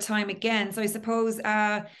out of time again. So I suppose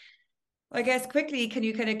I guess quickly, can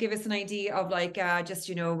you kind of give us an idea of like just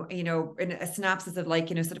in a synopsis of like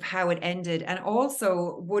sort of how it ended, and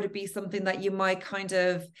also would it be something that you might kind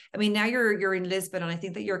of, I mean, now you're in Lisbon, and I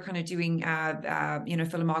think that you're kind of doing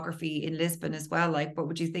filmography in Lisbon as well. Like, but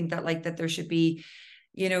would you think that like that there should be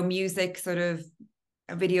music sort of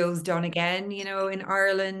videos done again, in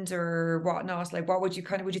Ireland or whatnot? Like, what would you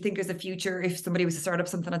think is the future if somebody was to start up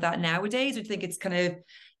something like that nowadays? Or do you think it's kind of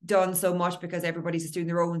done so much because everybody's just doing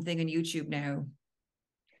their own thing on YouTube now?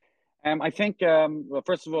 I think, well,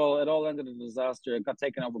 first of all, it all ended in a disaster. It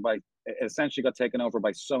essentially got taken over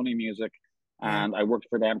by Sony Music, Yeah. and I worked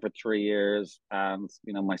for them for 3 years. And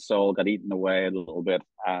my soul got eaten away a little bit.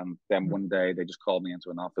 And then one day they just called me into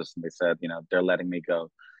an office and they said, they're letting me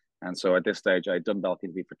go. And so at this stage, I'd done Balky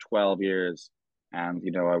TV for 12 years, and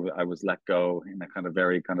I was let go in a kind of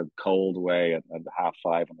very kind of cold way at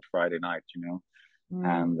 5:30 on a Friday night.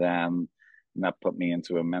 Mm, And that put me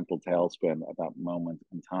into a mental tailspin at that moment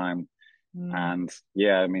in time. mm, And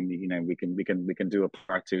yeah, I mean, we can do a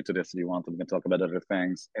part two to this if you want. We can talk about other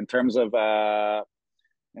things in terms of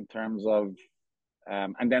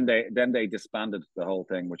and then they disbanded the whole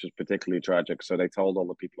thing, which is particularly tragic. So they told all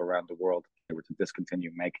the people around the world they were to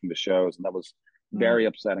discontinue making the shows, and that was mm, very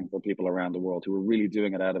upsetting for people around the world who were really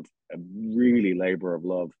doing it out of a really labor of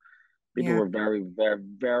love. People yeah. were very, very,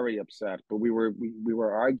 very upset, but we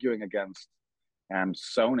were arguing against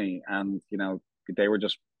Sony, and they were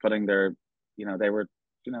just putting their, they were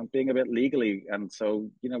being a bit legally, and so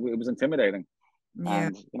it was intimidating. Yeah.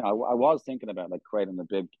 And I was thinking about like creating a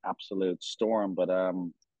big absolute storm, but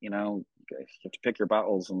you have to pick your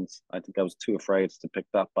battles, and I think I was too afraid to pick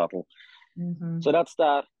that battle. So Hmm. that's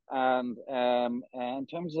that. And in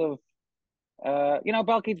terms of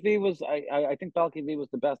Balky TV was I think Balky TV was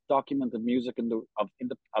the best documented music of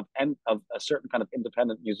a certain kind of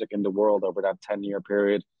independent music in the world over that 10-year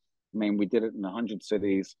period. I mean, we did it in 100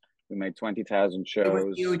 cities. We made 20,000 It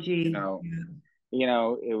was the shows. OG.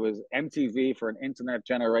 Yeah. It was MTV for an internet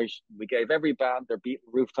generation. We gave every band their beat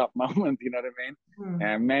rooftop moment. You know what I mean? Mm.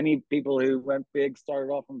 And many people who went big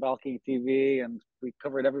started off on Balky TV, and we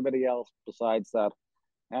covered everybody else besides that.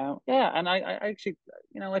 Yeah, and I actually,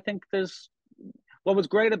 I think there's what was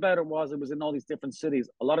great about it was in all these different cities.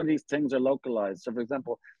 A lot of these things are localized. So, for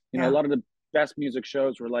example, a Yeah. lot of the best music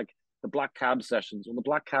shows were like the Black Cab sessions. Well, the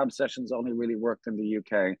Black Cab sessions only really worked in the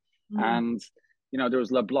UK, Mm. and there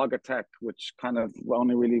was La Blogothèque, which kind of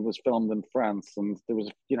only really was filmed in France, and there was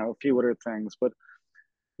a few other things, but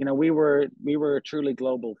we were a truly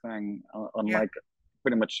global thing, Yeah. unlike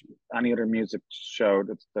pretty much any other music show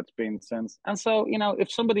that's been since. And so,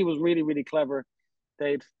 if somebody was really, really clever,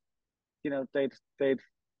 they'd you know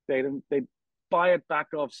they'd buy it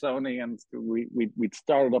back off Sony, and we'd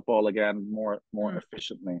start it up all again more Mm.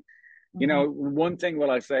 efficiently. Hmm. One thing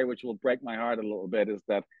will I say, which will break my heart a little bit, is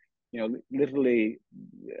that literally,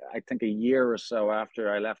 I think a year or so after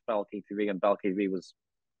I left Balky TV and Balky TV was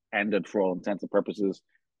ended for all intents and purposes,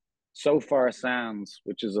 So Far Sounds,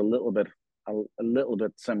 which is a little bit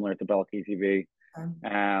similar to Balky TV,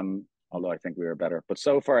 although I think we were better. But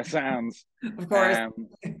So Far Sounds, Of course. um,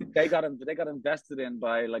 they got invested in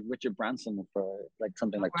by like Richard Branson for like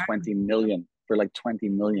something Oh, like wow. 20 million,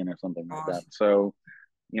 or something like God. that. So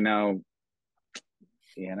you know,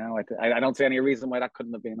 I don't see any reason why that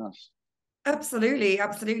couldn't have been us. Absolutely,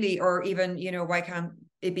 absolutely. Or even, why can't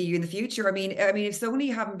it be you in the future? I mean, if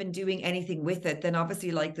Sony haven't been doing anything with it, then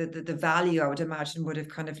obviously like the value I would imagine would have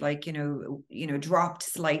kind of like, dropped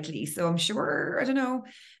slightly. So I'm sure, I don't know,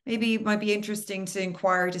 maybe it might be interesting to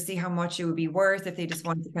inquire to see how much it would be worth if they just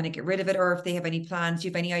want to kind of get rid of it, or if they have any plans. Do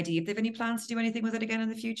you have any idea if they have any plans to do anything with it again in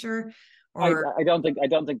the future? I, Or I don't think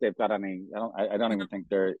they've got any. I don't even think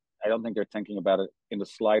they're. I don't think they're thinking about it in the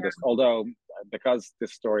slightest. Although, because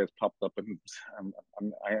this story has popped up, and um,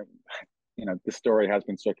 this story has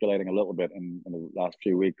been circulating a little bit in the last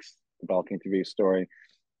few weeks. The Balkan TV story,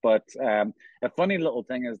 but a funny little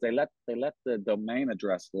thing is they let the domain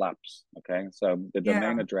address lapse. Okay, so the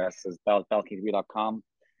domain yeah. address is balkantv.com.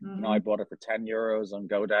 I Hmm. bought it for €10 on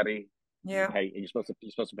GoDaddy. Yeah. You're supposed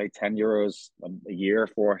to pay €10 a year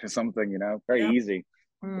for it or something. Very Yeah. easy.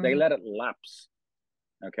 But they Mm. let it lapse.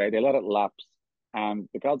 Okay, they let it lapse, and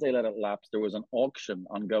because they let it lapse, there was an auction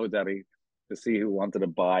on GoDaddy to see who wanted to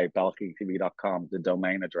buy balkantv.com, the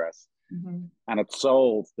domain address, Hmm. and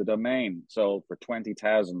the domain sold for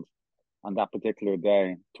 20,000 on that particular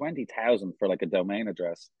day. 20,000 for like a domain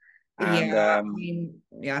address, and Yeah. I mean,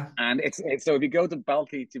 yeah. it's so if you go to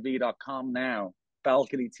balkantv.com now,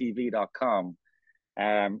 balconytv.com,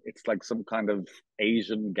 it's like some kind of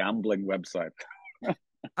Asian gambling website.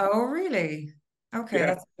 Oh, really? Okay, Yeah.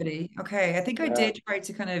 that's pretty. Okay, I think I Yeah. did try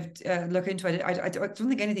to kind of look into it. I don't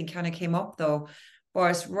think anything kind of came up though.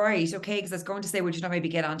 But right, okay, because I was going to say, would you not maybe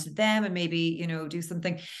get onto them and maybe, do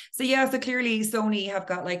something? So yeah, so clearly Sony have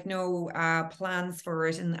got like no plans for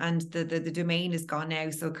it, and the domain is gone now.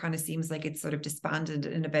 So it kind of seems like it's sort of disbanded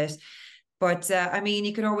in a bit. But I mean,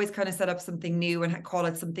 you could always kind of set up something new and call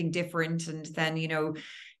it something different, and then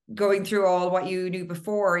going through all what you knew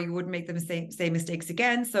before, you wouldn't make the same mistakes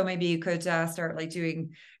again. So maybe you could start like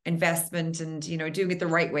doing investment and, doing it the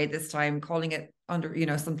right way this time, calling it under,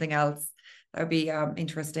 something else. That would be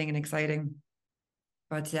interesting and exciting.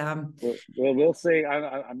 But We'll see.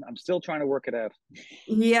 I'm still trying to work it out.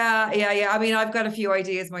 yeah, yeah, yeah. I mean, I've got a few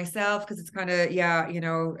ideas myself because it's kind of, yeah,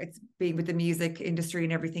 it's being with the music industry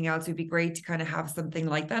and everything else. It'd be great to kind of have something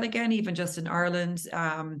like that again, even just in Ireland.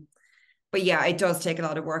 But yeah, it does take a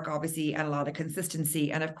lot of work, obviously, and a lot of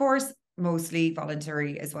consistency, and of course, mostly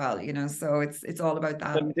voluntary as well. So it's all about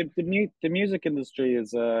that. The music industry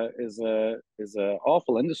is a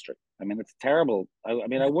awful industry. I mean, it's terrible. I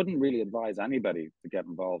mean, I wouldn't really advise anybody to get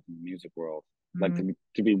involved in the music world. Like Mm.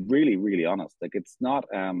 to be really, really honest, like it's not.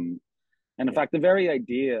 And in fact, the very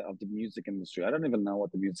idea of the music industry, I don't even know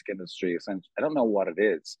what the music industry is. I don't know what it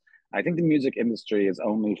is. I think the music industry is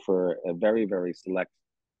only for a very, very select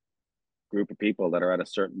group of people that are at a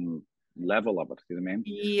certain level of it. You know what I mean?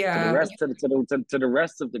 To the Yeah, rest, to the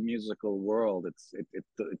rest of the musical world,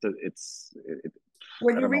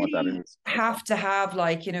 well, I you don't know what that really is. have to have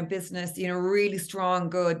like, business, really strong,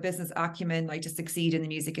 good business acumen, like to succeed in the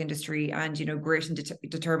music industry and, grit and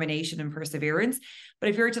determination and perseverance. But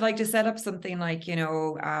if you were to like to set up something like, just,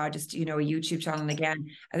 a YouTube channel, and again,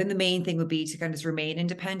 I think the main thing would be to kind of just remain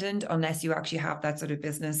independent unless you actually have that sort of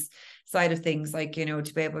business side of things, like,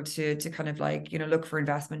 to be able to kind of like, look for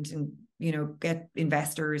investment and, get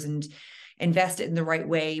investors and invest it in the right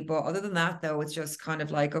way. But other than that, though, it's just kind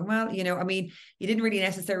of like, oh, well, I mean, you didn't really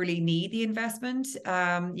necessarily need the investment,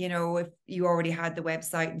 if you already had the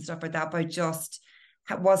website and stuff like that, but just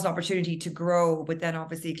was an opportunity to grow, but then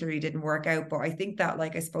obviously clearly didn't work out. But I think that,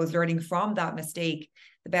 like, I suppose learning from that mistake,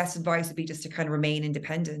 the best advice would be just to kind of remain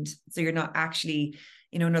independent. So you're not actually,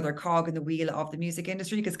 another cog in the wheel of the music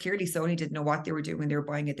industry, because clearly Sony didn't know what they were doing when they were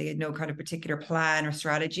buying it. They had no kind of particular plan or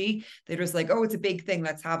strategy. They're just like, oh, it's a big thing,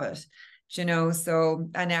 let's have it. So,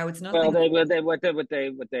 and now it's Well, nothing. what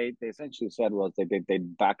they essentially said was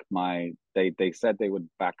they'd back they said they would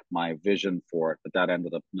back my vision for it, but that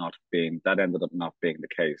ended up not being the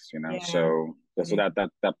case, you know. Yeah. So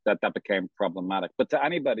that became problematic. But to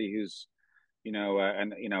anybody who's,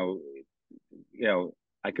 and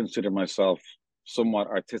I consider myself somewhat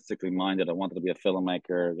artistically minded. I wanted to be a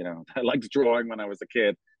filmmaker. I liked drawing when I was a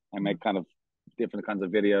kid. I make kind of different kinds of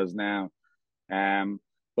videos now.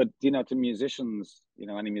 But to musicians,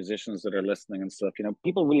 any musicians that are listening and stuff,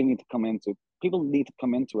 people need to come into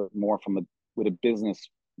it more with a business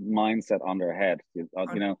mindset on their head.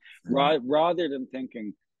 Rather than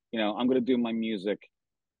thinking, I'm going to do my music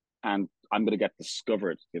and I'm going to get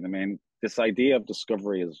discovered. You know what I mean? This idea of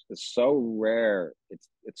discovery is so rare.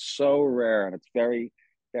 It's so rare, and it's very,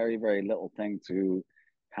 very, very little thing to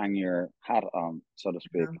hang your hat on, so to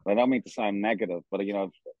speak. I don't mean to sound negative, but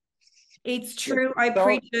It's like true. I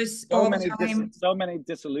preach it all the time. so many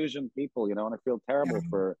disillusioned people, and I feel Yeah. terrible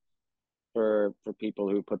for people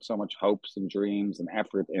who put so much hopes and dreams and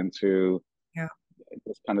effort into Yeah.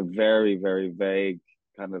 this kind of very, very vague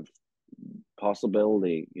kind of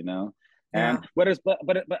possibility, Yeah. but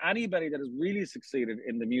anybody that has really succeeded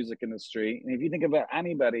in the music industry, and if you think about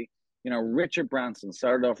anybody, Richard Branson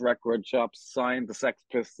started off record shops, signed the Sex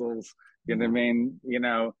Pistols, you know what I mean?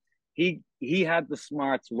 He had the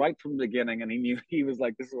smarts right from the beginning, and he knew, he was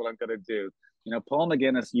like, this is what I'm gonna do. Paul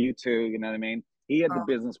McGuinness, U2, you know what I mean? He had the Oh,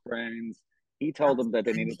 business brains. He told them that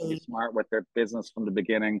they needed to be absolutely. smart with their business from the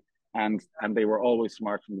beginning, and they were always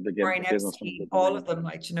smart from the beginning, Brian business from the Epstein, all beginning. of them,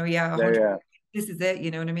 like, yeah, Yeah, 100. yeah. This is it,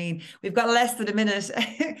 you know what I mean? We've got less than a minute.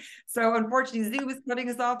 So unfortunately, Zoom is cutting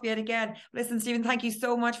us off yet again. Listen, Stephen, thank you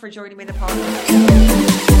so much for joining me in the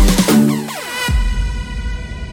podcast.